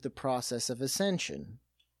with the process of ascension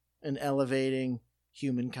and elevating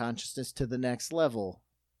human consciousness to the next level.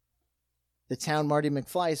 The town Marty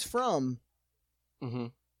McFly is from,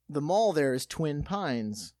 the mall there is Twin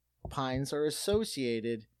Pines. Pines are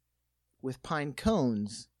associated with pine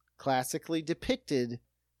cones, classically depicted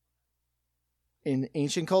in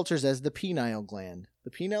ancient cultures as the pineal gland.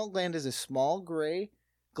 The pineal gland is a small gray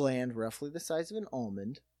gland roughly the size of an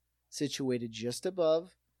almond, situated just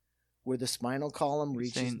above where the spinal column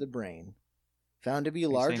reaches the brain. Found to be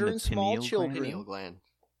larger in small children. Pineal gland.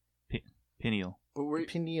 Pineal. But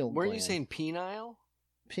Pineal weren't you gland. saying penile?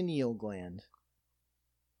 Pineal gland.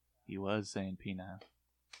 He was saying penile.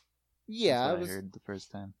 Yeah, That's what I heard the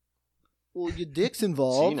first time. Well, your dick's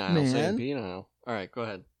involved, Senile saying man. penile. All right, go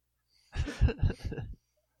ahead.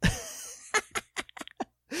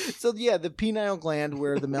 So yeah, the pineal gland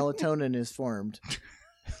where the melatonin is formed.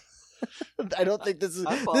 I don't think this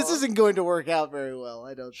isn't going to work out very well.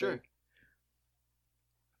 I don't think.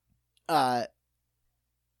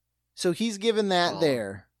 So he's given that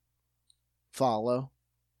there. Follow.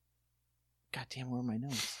 God damn, where are my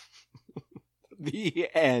notes? The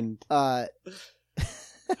end. Sorry,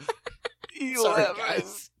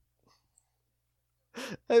 guys.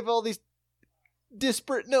 I have all these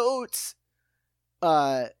disparate notes.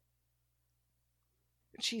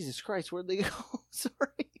 Jesus Christ, where'd they go? Sorry.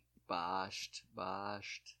 Boshed.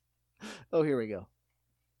 Oh, here we go.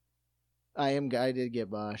 I did get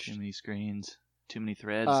boshed. Too many screens. Too many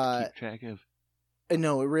threads to keep track of.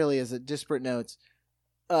 No, it really is. Disparate notes.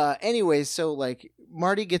 Anyways, so like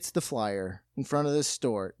Marty gets the flyer in front of this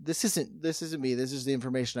store. This isn't me. This is the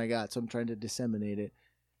information I got, so I'm trying to disseminate it.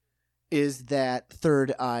 Is that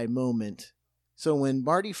third eye moment. So when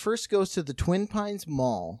Marty first goes to the Twin Pines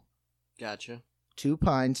Mall. Gotcha. Twin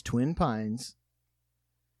Pines.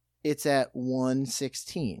 It's at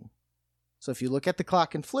 1:16. So if you look at the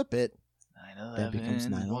clock and flip it, 9/11. that becomes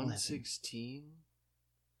 9/11. 1:16.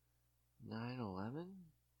 9/11.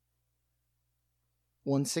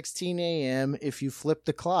 1:16 a.m. If you flip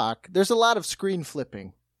the clock, there's a lot of screen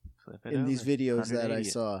flipping in these videos that I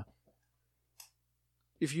saw.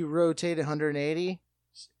 If you rotate 180,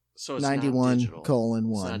 so it's 91:1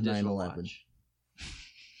 9/11.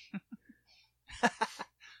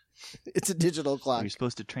 It's a digital clock. So you're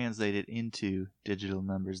supposed to translate it into digital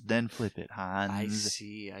numbers, then flip it, Hans.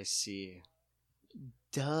 I see.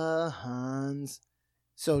 Duh, Hans.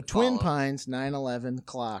 So Twin Pines 9/11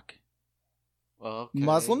 clock. Well, okay,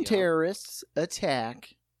 Muslim terrorists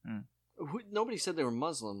attack. Nobody said they were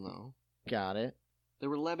Muslim, though. Got it. They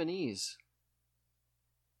were Lebanese.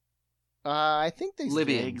 I think they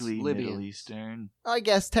Libyans. Middle Eastern. I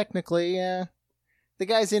guess technically, yeah. The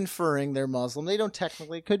guy's inferring they're Muslim. They don't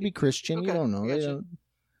technically. It could be Christian. Okay, You don't know. I They gotcha. don't.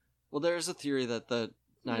 Well, there's a theory that the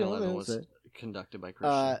 9/11 was conducted by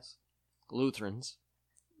Christians. Lutherans.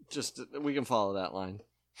 Just, we can follow that line.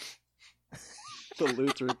 The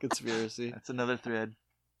Lutheran conspiracy. That's another thread.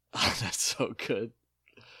 Oh, that's so good.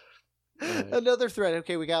 Right. Another thread.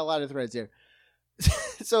 Okay, we got a lot of threads here.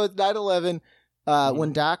 So it's 9/11.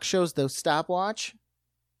 When Doc shows the stopwatch,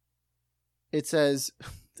 it says,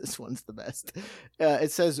 this one's the best.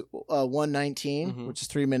 It says 1:19, which is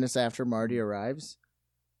 3 minutes after Marty arrives.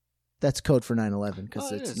 That's code for 9/11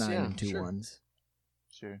 because it's 9 and 2 sure. ones.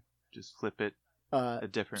 Sure. Just flip it Uh, a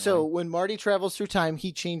different so way. when Marty travels through time,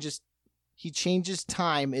 he changes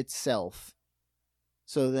time itself.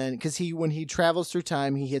 So then, because when he travels through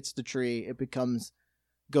time, he hits the tree. It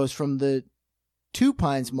goes from the 2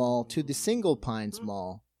 Pines Mall to the Single Pines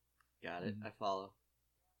Mall, Got it. I follow.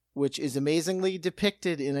 which is amazingly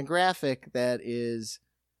depicted in a graphic that is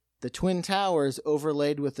the Twin Towers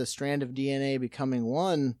overlaid with a strand of DNA becoming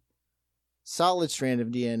one solid strand of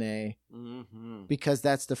DNA, Mm-hmm. because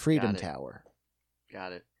that's the Freedom Got it. Tower.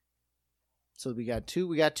 Got it. So we got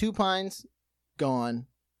 2 pines gone,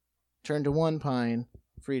 turned to 1 pine,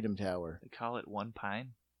 Freedom Tower. They call it one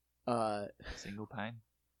pine, Uh, single pine.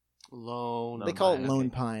 Lone. they call it Pine, Lone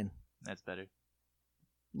okay. Pine. That's better.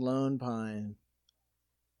 Lone Pine.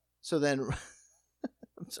 So then,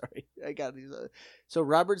 I'm sorry, I got these. So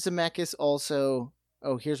Robert Zemeckis also.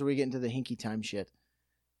 Oh, here's where we get into the hinky time shit.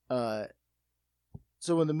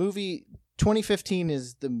 So when the movie 2015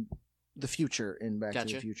 is the future in Back to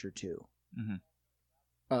Gotcha. the Future 2.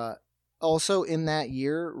 Mhm. Also in that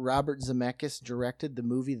year, Robert Zemeckis directed the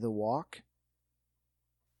movie The Walk,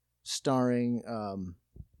 starring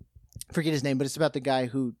forget his name, but it's about the guy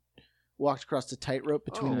who walked across the tightrope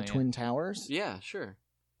between Oh, the yeah. Twin Towers. Yeah, sure.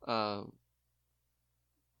 I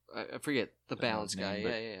forget the Don't know balance his guy. name,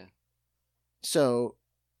 but- Yeah. So,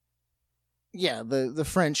 yeah, the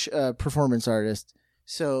French performance artist.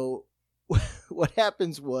 So, what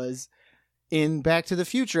happens was in Back to the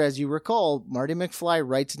Future, as you recall, Marty McFly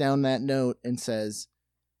writes down that note and says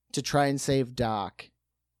to try and save Doc.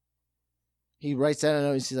 He writes down a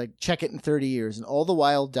note and he's like, check it in 30 years. And all the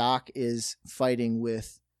while, Doc is fighting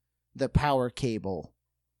with the power cable.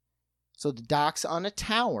 So the Doc's on a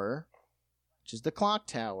tower, which is the clock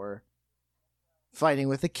tower, fighting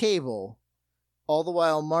with a cable. All the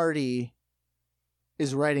while, Marty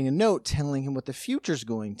is writing a note telling him what the future's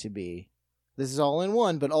going to be. This is all in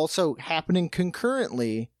one, but also happening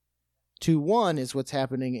concurrently to one is what's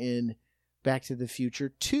happening in Back to the Future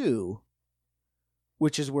 2,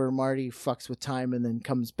 which is where Marty fucks with time and then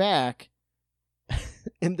comes back.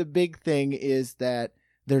 And the big thing is that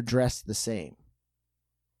they're dressed the same.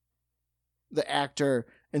 The actor,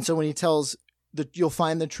 and so when he tells that you'll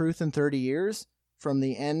find the truth in 30 years, from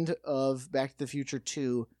the end of Back to the Future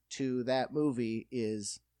 2 to that movie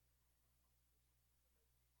is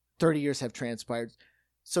 30 years have transpired.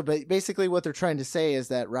 So basically what they're trying to say is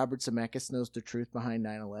that Robert Zemeckis knows the truth behind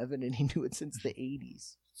 9/11, and he knew it since the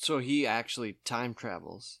 80s. So he actually time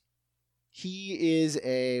travels. He is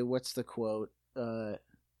what's the quote?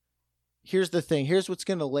 Here's the thing. Here's what's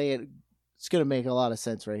going to lay it. It's going to make a lot of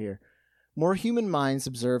sense right here. More human minds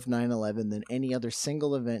observed 9/11 than any other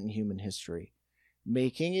single event in human history,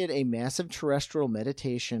 making it a massive terrestrial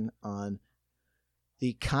meditation on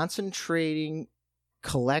the concentrating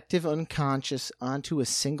collective unconscious onto a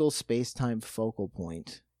single space-time focal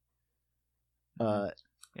point. Yeah,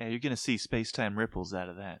 you're gonna see space-time ripples out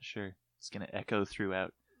of that. Sure, it's gonna echo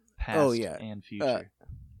throughout past and future.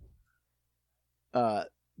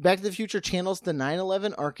 Back to the Future channels the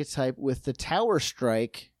 9/11 archetype with the tower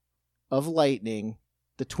strike of lightning.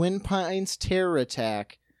 The Twin Pines terror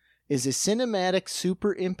attack is a cinematic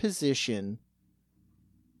superimposition.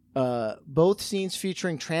 Both scenes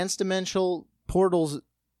featuring transdimensional portals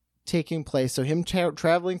taking place. So him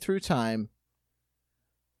traveling through time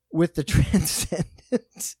with the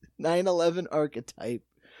transcendent 9/11 archetype.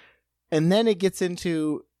 And then it gets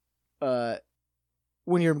into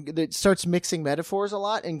it starts mixing metaphors a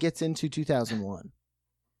lot and gets into 2001.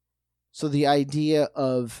 So the idea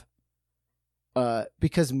of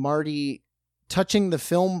because Marty touching the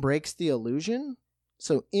film breaks the illusion.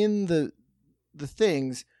 So in the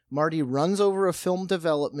things, Marty runs over a film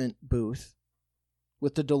development booth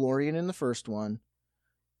with the DeLorean in the first one.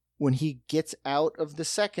 When he gets out of the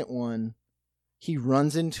second one, he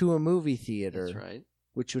runs into a movie theater. That's right.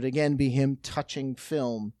 Which would again be him touching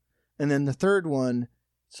film. And then the third one,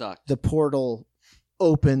 Sucked. the portal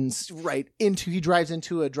opens right into, he drives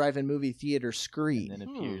into a drive-in movie theater screen. And then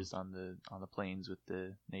appears on the plains with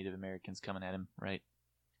the Native Americans coming at him, right?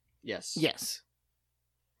 Yes. Yes.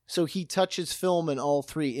 So he touches film in all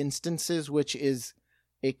 3 instances, which is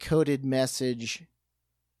a coded message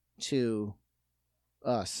to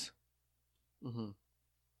us. Mm-hmm.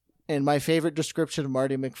 And my favorite description of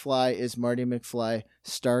Marty McFly is Marty McFly,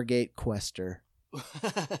 Stargate Quester.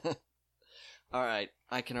 All right,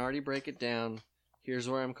 I can already break it down. Here's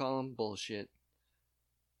where I'm calling bullshit.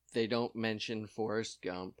 They don't mention Forrest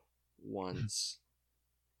Gump once.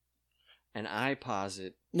 And I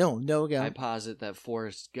posit that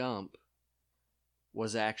Forrest Gump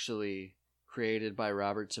was actually created by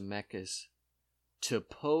Robert Zemeckis to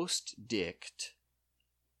post-dict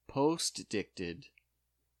post-dicted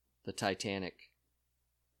the Titanic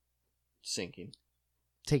sinking.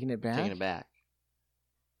 Taking it back? Taking it back.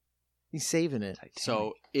 He's saving it. Titanic.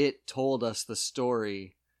 So it told us the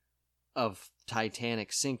story of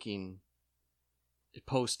Titanic sinking. It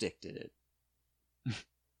post-dicted it.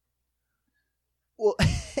 Well,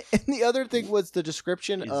 and the other thing was the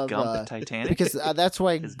description Is of Gump Titanic? because that's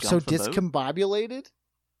why Is so Gump a boat? discombobulated.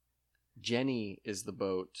 Jenny is the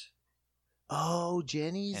boat. Oh,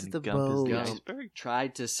 Jenny's And the Gump boat. is the Gump iceberg?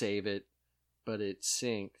 tried to save it, but it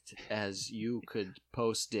sinked, as you could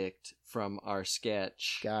post-dict from our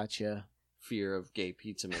sketch, Gotcha. Fear of Gay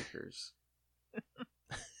Pizza Makers.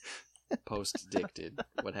 Post-dicted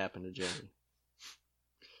what happened to Jenny.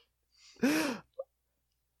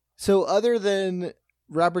 So, other than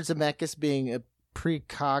Robert Zemeckis being a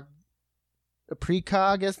precog,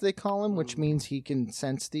 as they call him, which means he can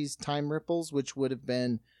sense these time ripples, which would have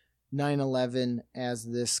been 9/11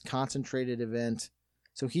 as this concentrated event.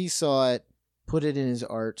 So he saw it, put it in his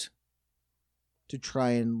art to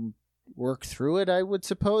try and work through it. I would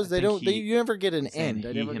suppose I think you never get an Saying end.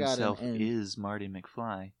 I he never got an himself end. is Marty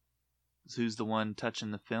McFly. So who's the one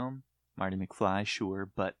touching the film? Marty McFly, sure,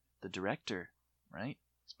 but the director, right?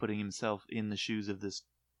 He's putting himself in the shoes of this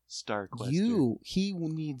star quester. He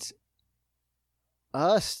needs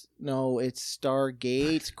us. No, it's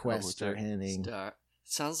Stargate Quester, Stargate. Henning.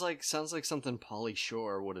 Sounds like something Pauly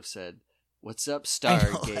Shore would have said. What's up, I know,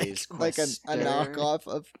 Stargaze like a Quester? knockoff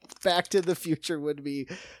of Back to the Future would be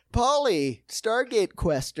Polly Stargate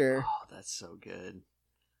Quester. Oh, that's so good.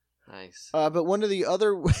 Nice. But one of the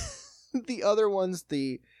other the other ones,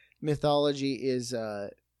 the mythology is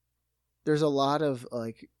there's a lot of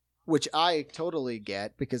like, which I totally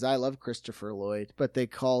get because I love Christopher Lloyd, but they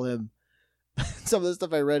call him some of the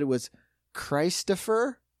stuff I read was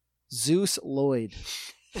Christopher Zeus Lloyd.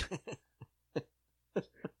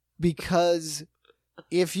 Because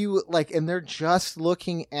if you like, and they're just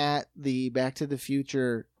looking at the Back to the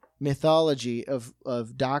Future mythology of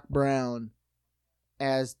Doc Brown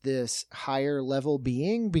as this higher level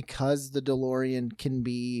being, because the DeLorean can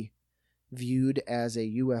be viewed as a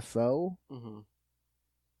UFO. Mm-hmm.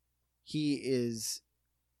 He is.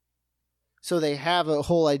 So they have a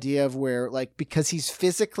whole idea of where, like, because he's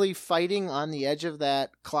physically fighting on the edge of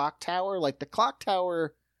that clock tower, like the clock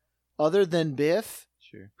tower, other than Biff,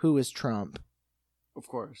 Sure. who is Trump, Of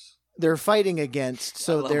course. they're fighting against. I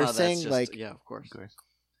So love they're how that's saying just- like yeah, of course. Of course.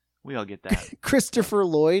 We all get that. Christopher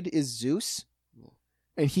Lloyd is Zeus,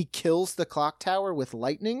 and he kills the clock tower with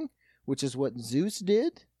lightning, which is what Zeus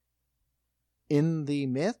did in the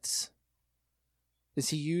myths. Is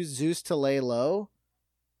he used Zeus to lay low?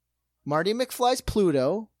 Marty McFly's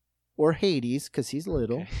Pluto, or Hades, because he's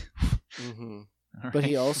little, Okay. Mm-hmm. All but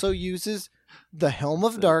he right. also uses the Helm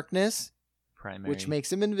of The Darkness, Primary which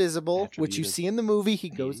makes him invisible, which attribute you of see in the movie. He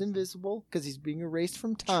goes Hades. invisible because he's being erased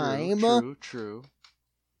from time. True.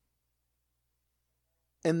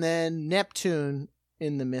 And then Neptune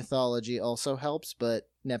in the mythology also helps, but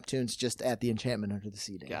Neptune's just at the Enchantment Under the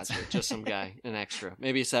Sea dance. Gotcha. Just some guy, an extra.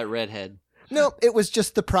 Maybe it's that redhead. Nope, it was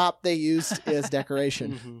just the prop they used as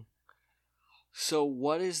decoration. Mm-hmm. So,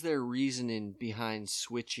 what is their reasoning behind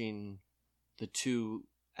switching the two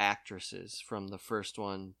actresses from the first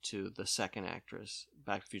one to the second actress,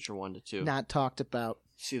 Back to the Future 1 to 2? Not talked about.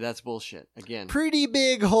 See, that's bullshit. Again. Pretty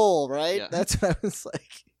big hole, right? Yeah. That's what I was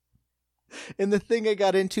like. And the thing I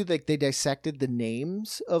got into, like, they dissected the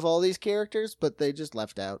names of all these characters, but they just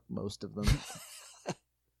left out most of them.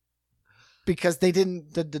 Because they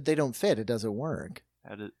don't fit. It doesn't work.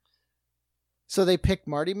 How did So they picked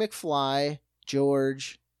Marty McFly,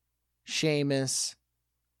 George, Seamus,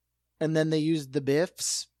 and then they used the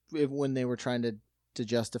Biffs when they were trying to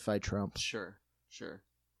justify Trump. Sure.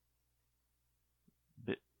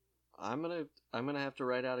 Bit- I'm gonna have to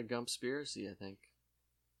write out a Gumpspiracy, I think.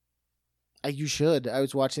 You should. I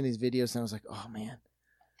was watching these videos and I was like, oh man,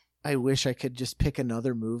 I wish I could just pick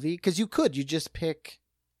another movie. Because you could. You just pick...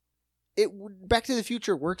 Back to the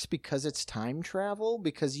Future works because it's time travel,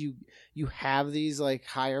 because you have these like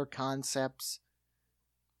higher concepts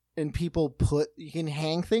and you can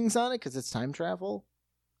hang things on it because it's time travel,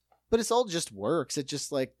 but it's all just works. It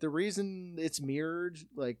just like the reason it's mirrored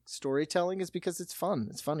like storytelling is because it's fun.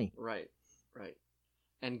 It's funny. Right.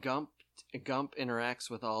 And Gump interacts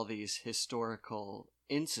with all these historical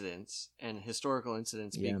incidents, and historical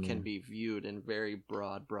incidents Yeah, can man. be viewed in very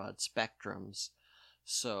broad spectrums.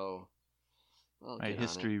 So, I'll right, get on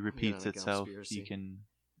history it. I'll get repeats on a itself. Gumpspiracy. You can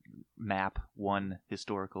map one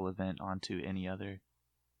historical event onto any other.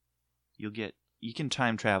 You can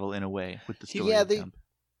time travel in a way with the story Yeah, of they- Gump.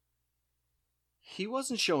 He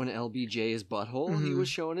wasn't showing LBJ his butthole. He Mhm. was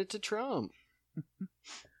showing it to Trump.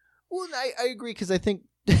 Well, I agree because I think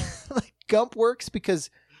like Gump works because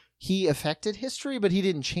he affected history, but he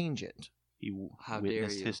didn't change it. He How dare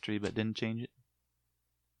witnessed you. history but didn't change it.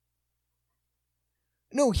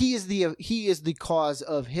 No, he is the cause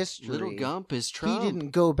of history. Little Gump is Trump. He didn't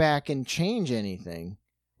go back and change anything.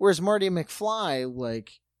 Whereas Marty McFly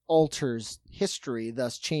like alters history,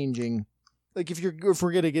 thus changing. Like if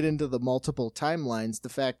we're gonna get into the multiple timelines, the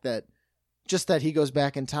fact that just that he goes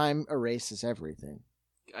back in time erases everything.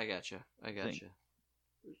 I gotcha.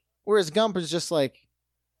 Whereas Gump is just like,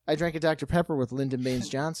 I drank a Dr. Pepper with Lyndon Baines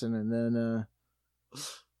Johnson, and then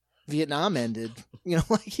Vietnam ended. You know,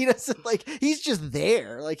 like he doesn't like he's just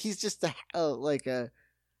there. Like he's just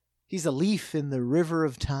he's a leaf in the river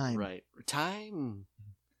of time. Right. Time.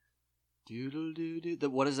 Doodle doo doo.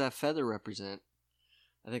 What does that feather represent?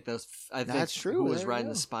 I think that's true. Who was There you riding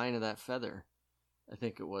go. the spine of that feather? I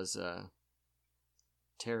think it was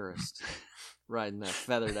terrorist riding that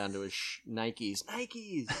feather down to his Nikes.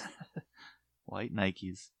 Nikes. White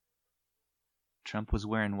Nikes. Trump was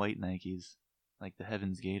wearing white Nikes, like the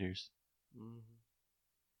Heaven's Gators. Mm-hmm.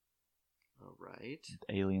 All right.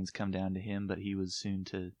 The aliens come down to him, but he was soon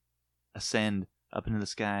to ascend up into the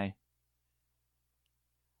sky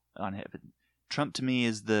on heaven. Trump to me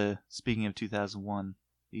is speaking of 2001,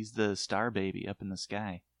 he's the star baby up in the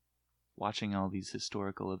sky, watching all these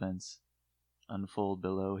historical events unfold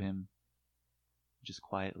below him, just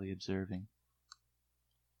quietly observing.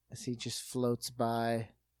 As he just floats by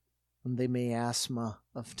on the miasma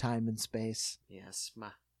of time and space. Yes,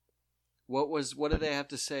 ma. What do they have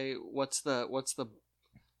to say? What's the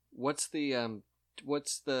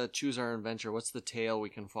choose our adventure? What's the tale we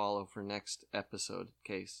can follow for next episode,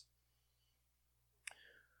 Case?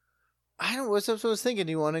 I don't know. What I was thinking.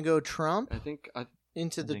 Do you want to go Trump I think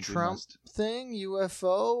into the think we Trump must. thing,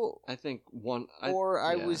 UFO,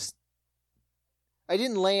 I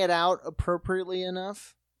didn't lay it out appropriately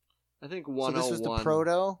enough. I think So 101. this was the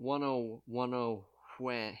proto. 10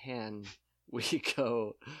 when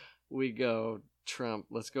we go Trump.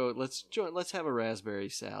 Let's have a raspberry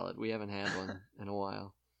salad. We haven't had one in a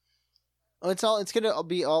while. Oh, it's gonna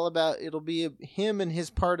be all about. It'll be him and his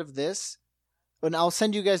part of this. And I'll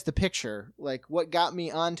send you guys the picture. Like what got me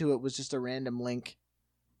onto it was just a random link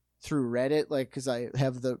through Reddit. Like because I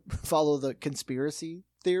have the follow the conspiracy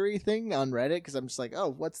theory thing on Reddit. Because I'm just like, oh,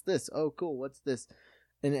 what's this? Oh, cool. What's this?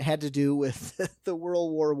 And it had to do with the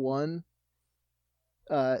World War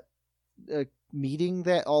I meeting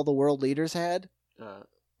that all the world leaders had. And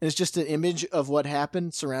it's just an image of what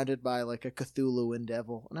happened surrounded by like a Cthulhuan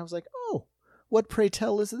devil. And I was like, oh, what pray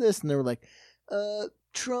tell is this? And they were like,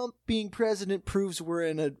 Trump being president proves we're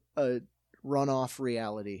in a runoff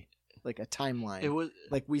reality, like a timeline. It was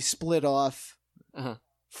like we split off An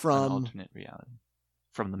from. alternate reality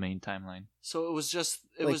from the main timeline. so it was just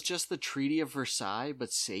the Treaty of Versailles,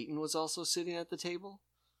 but Satan was also sitting at the table.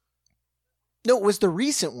 No, it was the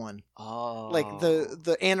recent one, Oh, like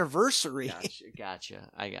the anniversary. Gotcha.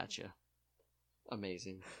 I gotcha.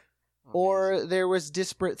 Amazing. Or there was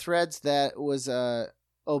disparate threads that was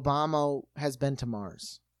Obama has been to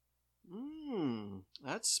Mars.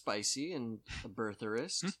 That's spicy and a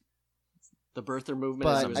birtherist. The birther movement.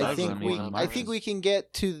 But is I think we can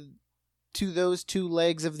get to those two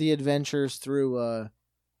legs of the adventures through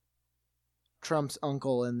Trump's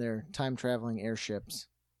uncle and their time traveling airships.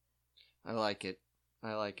 I like it.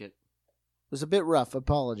 It was a bit rough.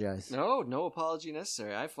 Apologize. No apology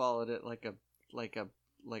necessary. I followed it like a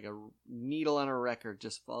needle on a record.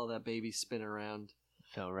 Just follow that baby spin around.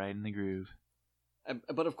 Fell right in the groove.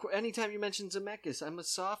 But of course, anytime you mention Zemeckis, I'm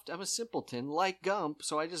a simpleton like Gump,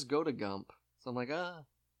 so I just go to Gump. So I'm like, I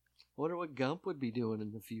wonder what Gump would be doing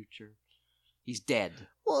in the future. He's dead.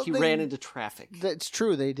 Well, He ran into traffic. That's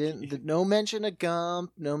true. They didn't. No mention of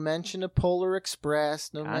Gump. No mention of Polar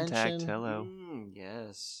Express. No Contact, mention. hello.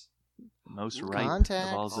 Yes. Most ripe Contact.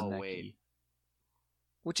 of all Oh, Zemeckis. wait.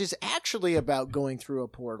 Which is actually about going through a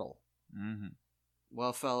portal. Mm-hmm.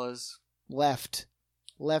 Well, fellas, Left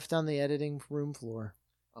on the editing room floor.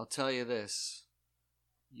 I'll tell you this.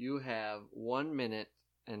 You have 1 minute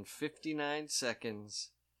and 59 seconds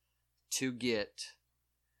to get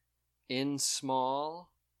in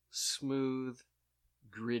small, smooth,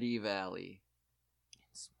 gritty valley.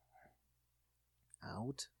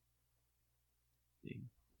 Out.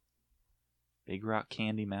 Big Rock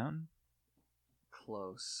Candy Mountain?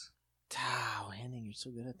 Close. Wow, Henning, you're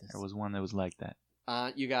so good at this. There was one that was like that.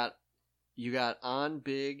 You got on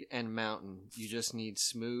big and mountain. You just need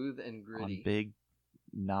smooth and gritty. On Big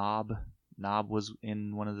Knob. Knob was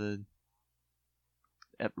in one of the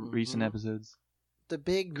recent episodes. the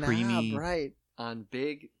big creamy- knob, right? On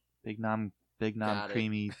Big Big Knob Got it.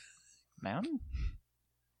 Creamy Mountain?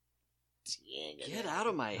 Get out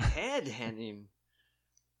of my head, Henning.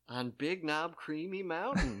 On Big Knob Creamy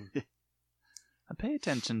Mountain. I pay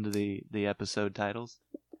attention to the episode titles.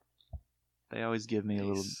 They always give me a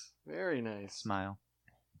little Nice. Very nice. smile.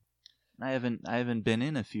 I haven't been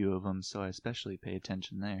in a few of them, so I especially pay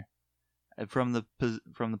attention there. From the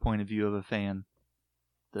point of view of a fan,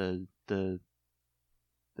 the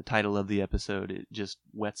title of the episode, it just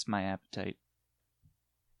whets my appetite,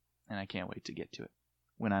 and I can't wait to get to it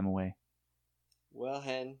when I'm away. Well,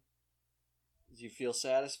 Hen, do you feel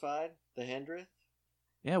satisfied? The Hendrith?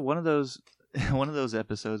 Yeah, one of those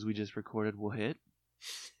episodes we just recorded will hit.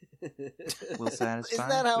 Will satisfy. Isn't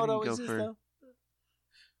that how We it didn't always go is, for though?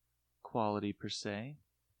 quality per se.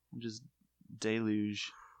 Just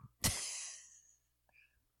deluge.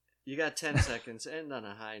 You got 10 seconds. End on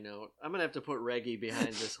a high note. I'm going to have to put Reggie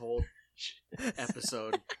behind this whole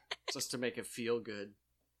episode just to make it feel good.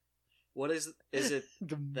 What is it?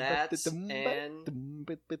 That's and...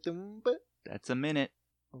 That's a minute.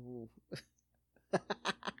 Oh.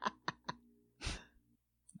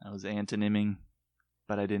 I was antonyming,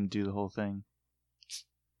 but I didn't do the whole thing.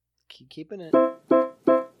 Keep keeping it.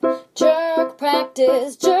 Jerk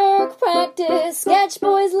practice, sketch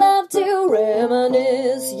boys love to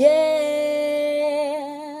reminisce,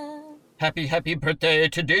 yeah. Happy birthday,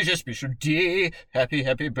 today's a special day.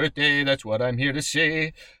 Happy birthday, that's what I'm here to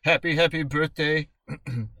say. Happy birthday.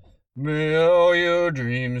 May all your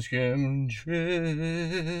dreams come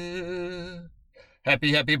true.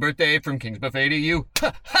 Happy birthday from King's Buffet to you.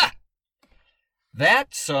 Ha ha!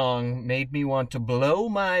 That song made me want to blow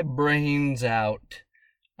my brains out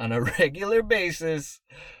on a regular basis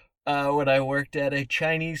when I worked at a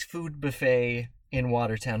Chinese food buffet in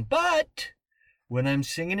Watertown. But when I'm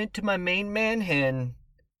singing it to my main man, Hen,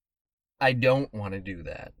 I don't want to do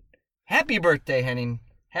that. Happy birthday, Henning.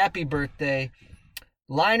 Happy birthday.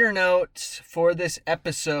 Liner notes for this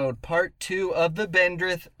episode, part 2 of the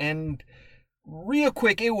Bendrith, and real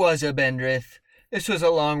quick, it was a Bendrith. This was a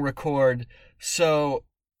long record, so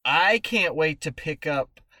I can't wait to pick up.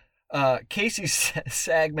 Casey's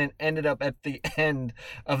segment ended up at the end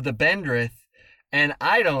of the Bendrith, and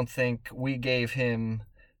I don't think we gave him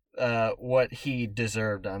what he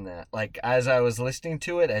deserved on that. Like, as I was listening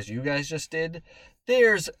to it, as you guys just did,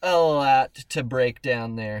 there's a lot to break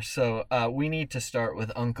down there. So we need to start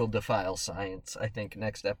with Uncle Defile Science, I think,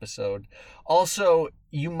 next episode. Also,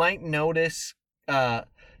 you might notice that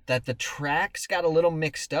the tracks got a little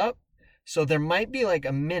mixed up. So there might be like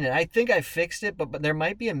a minute. I think I fixed it, but there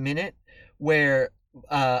might be a minute where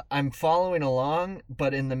I'm following along,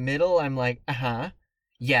 but in the middle I'm like,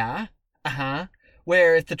 yeah,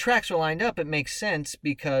 Where if the tracks are lined up, it makes sense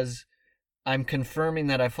because I'm confirming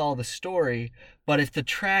that I follow the story. But if the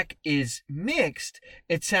track is mixed,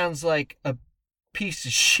 it sounds like a piece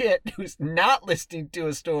of shit who's not listening to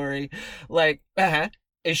a story. Like,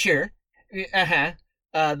 sure, there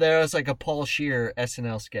was like a Paul Scheer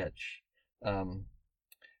SNL sketch.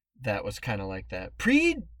 That was kind of like that.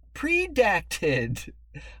 Predacted.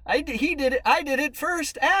 He did it. I did it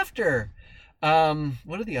first. After.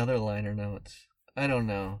 What are the other liner notes? I don't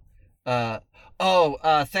know.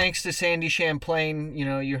 Thanks to Sandy Champlain. You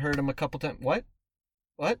know, you heard him a couple times. What?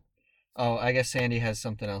 Oh, I guess Sandy has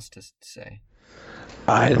something else to say.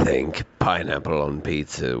 I think pineapple on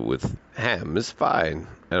pizza with ham is fine.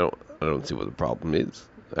 I don't see what the problem is.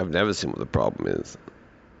 I've never seen what the problem is.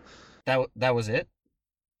 That was it?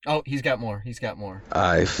 Oh, he's got more.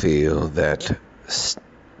 I feel that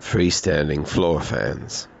freestanding floor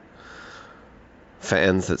fans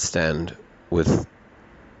that stand with,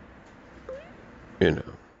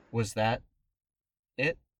 Was that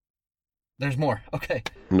it? There's more. Okay.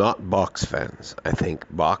 Not box fans. I think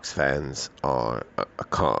box fans are a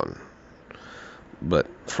con. But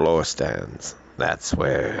floor stands, that's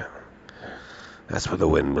where the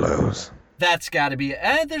wind blows. That's got to be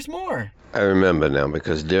there's more. I remember now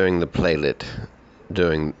because during the playlet,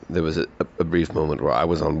 there was a brief moment where I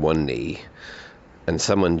was on one knee and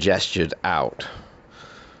someone gestured out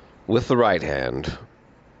with the right hand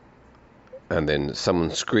and then someone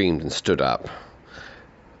screamed and stood up.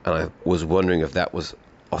 And I was wondering if that was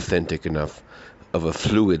authentic enough of a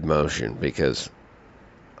fluid motion because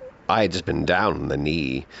I had just been down on the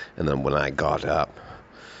knee and then when I got up,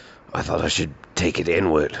 I thought I should take it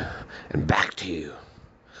inward and back to you.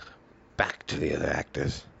 Back to the other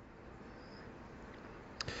actors.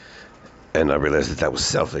 And I realized that was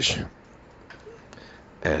selfish.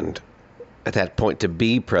 And at that point, to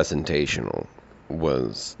be presentational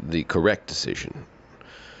was the correct decision.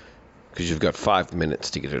 because you've got 5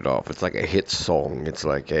 minutes to get it off. It's like a hit song. It's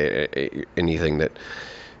like anything that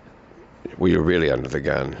where you're really under the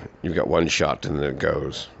gun. You've got one shot and then it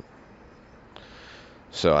goes.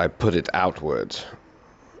 So I put it outwards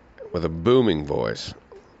with a booming voice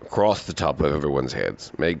across the top of everyone's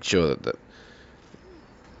heads. Make sure that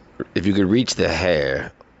if you could reach the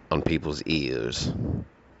hair on people's ears,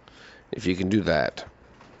 if you can do that,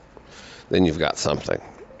 then you've got something.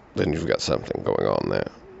 Then you've got something going on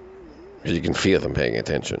there. You can feel them paying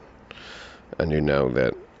attention. And you know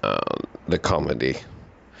that the comedy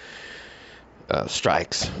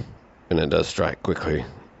strikes. And it does strike quickly.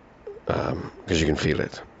 Because you can feel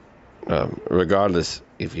it. Regardless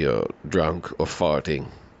if you're drunk or farting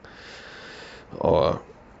or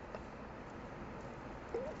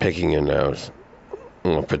picking your nose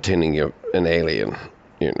or pretending you're an alien,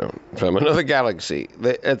 from another galaxy.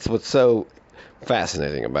 That's what's so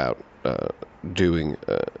fascinating about doing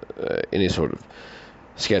any sort of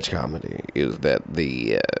sketch comedy, is that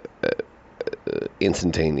the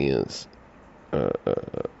instantaneous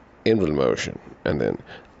inward motion and then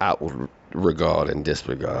outward regard and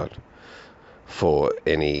disregard for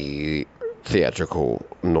any theatrical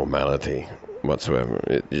normality whatsoever.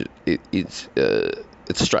 It's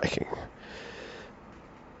striking.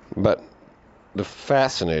 But the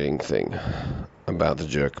fascinating thing about the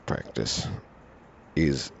jerk practice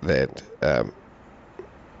is that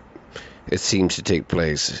it seems to take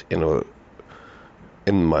place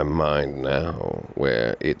in my mind now,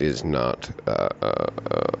 where it is not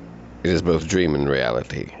it is both dream and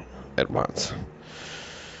reality at once.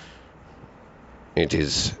 It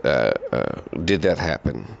is did that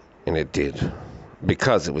happen? And it did,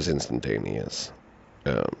 because it was instantaneous.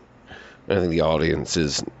 I think the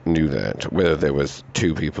audiences knew that, whether there was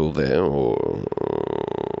 2 people there or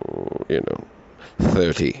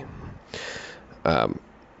 30.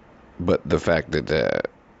 But the fact that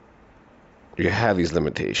you have these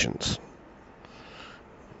limitations,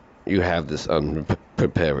 you have this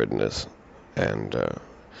unpreparedness, and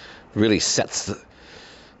really sets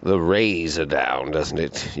the razor down, doesn't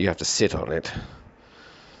it? You have to sit on it.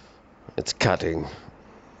 It's cutting.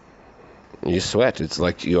 You sweat. It's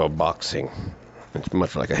like you're boxing. It's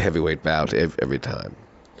much like a heavyweight bout every time.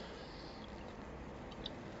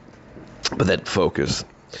 But that focus,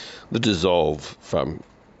 the dissolve from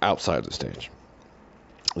outside the stage,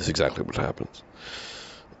 is exactly what happens.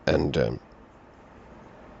 And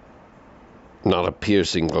not a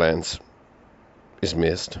piercing glance is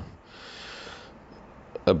missed.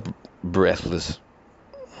 A breathless,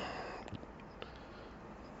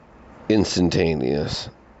 instantaneous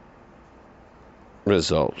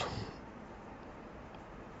result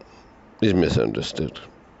is misunderstood.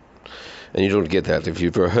 And you don't get that if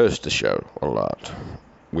you've rehearsed the show a lot,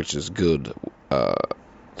 which is good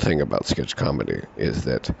thing about sketch comedy, is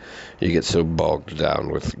that you get so bogged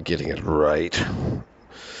down with getting it right.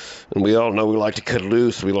 And we all know we like to cut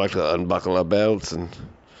loose, we like to unbuckle our belts and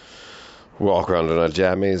walk around in our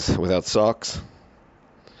jammies without socks.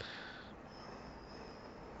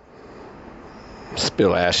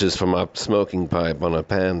 Spill ashes from our smoking pipe on our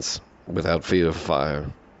pants without fear of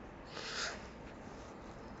fire.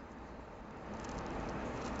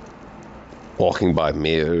 Walking by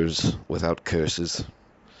mirrors without curses.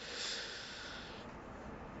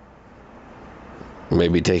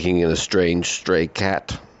 Maybe taking in a strange stray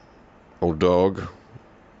cat or dog.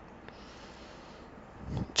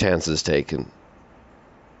 Chances taken.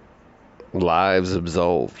 Lives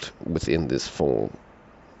absolved within this form.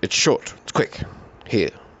 It's short. It's quick.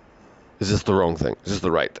 Here. Is this the wrong thing? Is this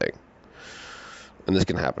the right thing? And this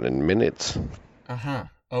can happen in minutes. Uh-huh.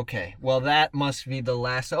 Okay. Well, that must be the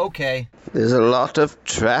last... Okay. There's a lot of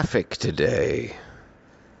traffic today.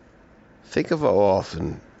 Think of how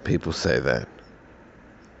often people say that.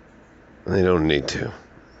 They don't need to.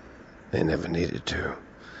 They never needed to.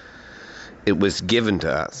 It was given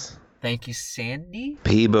to us. Thank you, Sandy.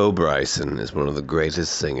 Peabo Bryson is one of the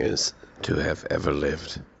greatest singers to have ever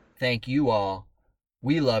lived. Thank you all.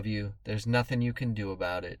 We love you. There's nothing you can do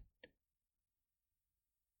about it.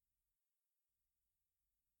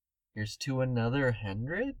 Here's to another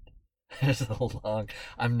 100? There's a long...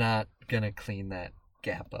 I'm not gonna clean that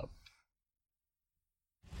gap up.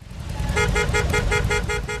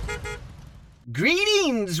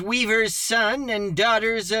 Greetings, Weaver's son and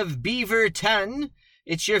daughters of Beaver Ton.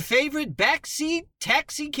 It's your favorite backseat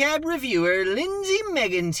taxicab reviewer, Lindsay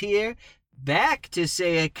Meggins here, back to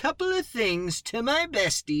say a couple of things to my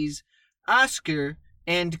besties, Oscar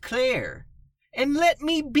and Claire. And let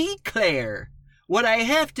me be Claire. What I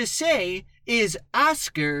have to say is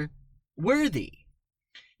Oscar worthy.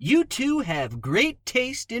 You two have great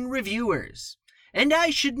taste in reviewers, and I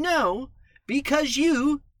should know because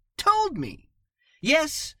you told me.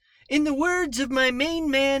 Yes, in the words of my main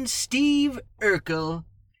man Steve Urkel,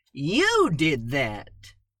 you did that.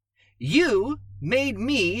 You made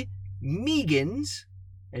me, Meagans,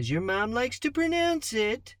 as your mom likes to pronounce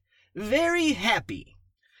it, very happy.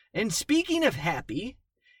 And speaking of happy,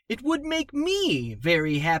 it would make me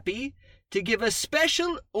very happy to give a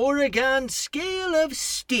special Oregon scale of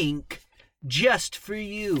stink just for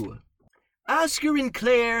you. Oscar and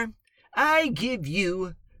Claire, I give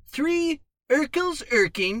you 3 Urkel's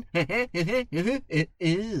irking,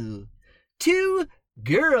 2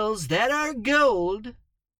 girls that are gold,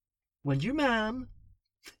 one's your mom,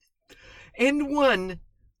 and 1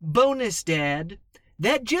 bonus dad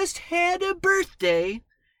that just had a birthday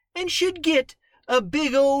and should get a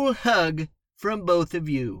big ol' hug from both of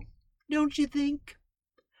you. Don't you think?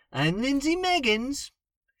 I'm Lindsay Meggins.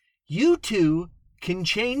 You two can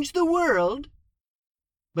change the world,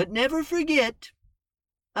 but never forget,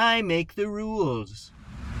 I make the rules.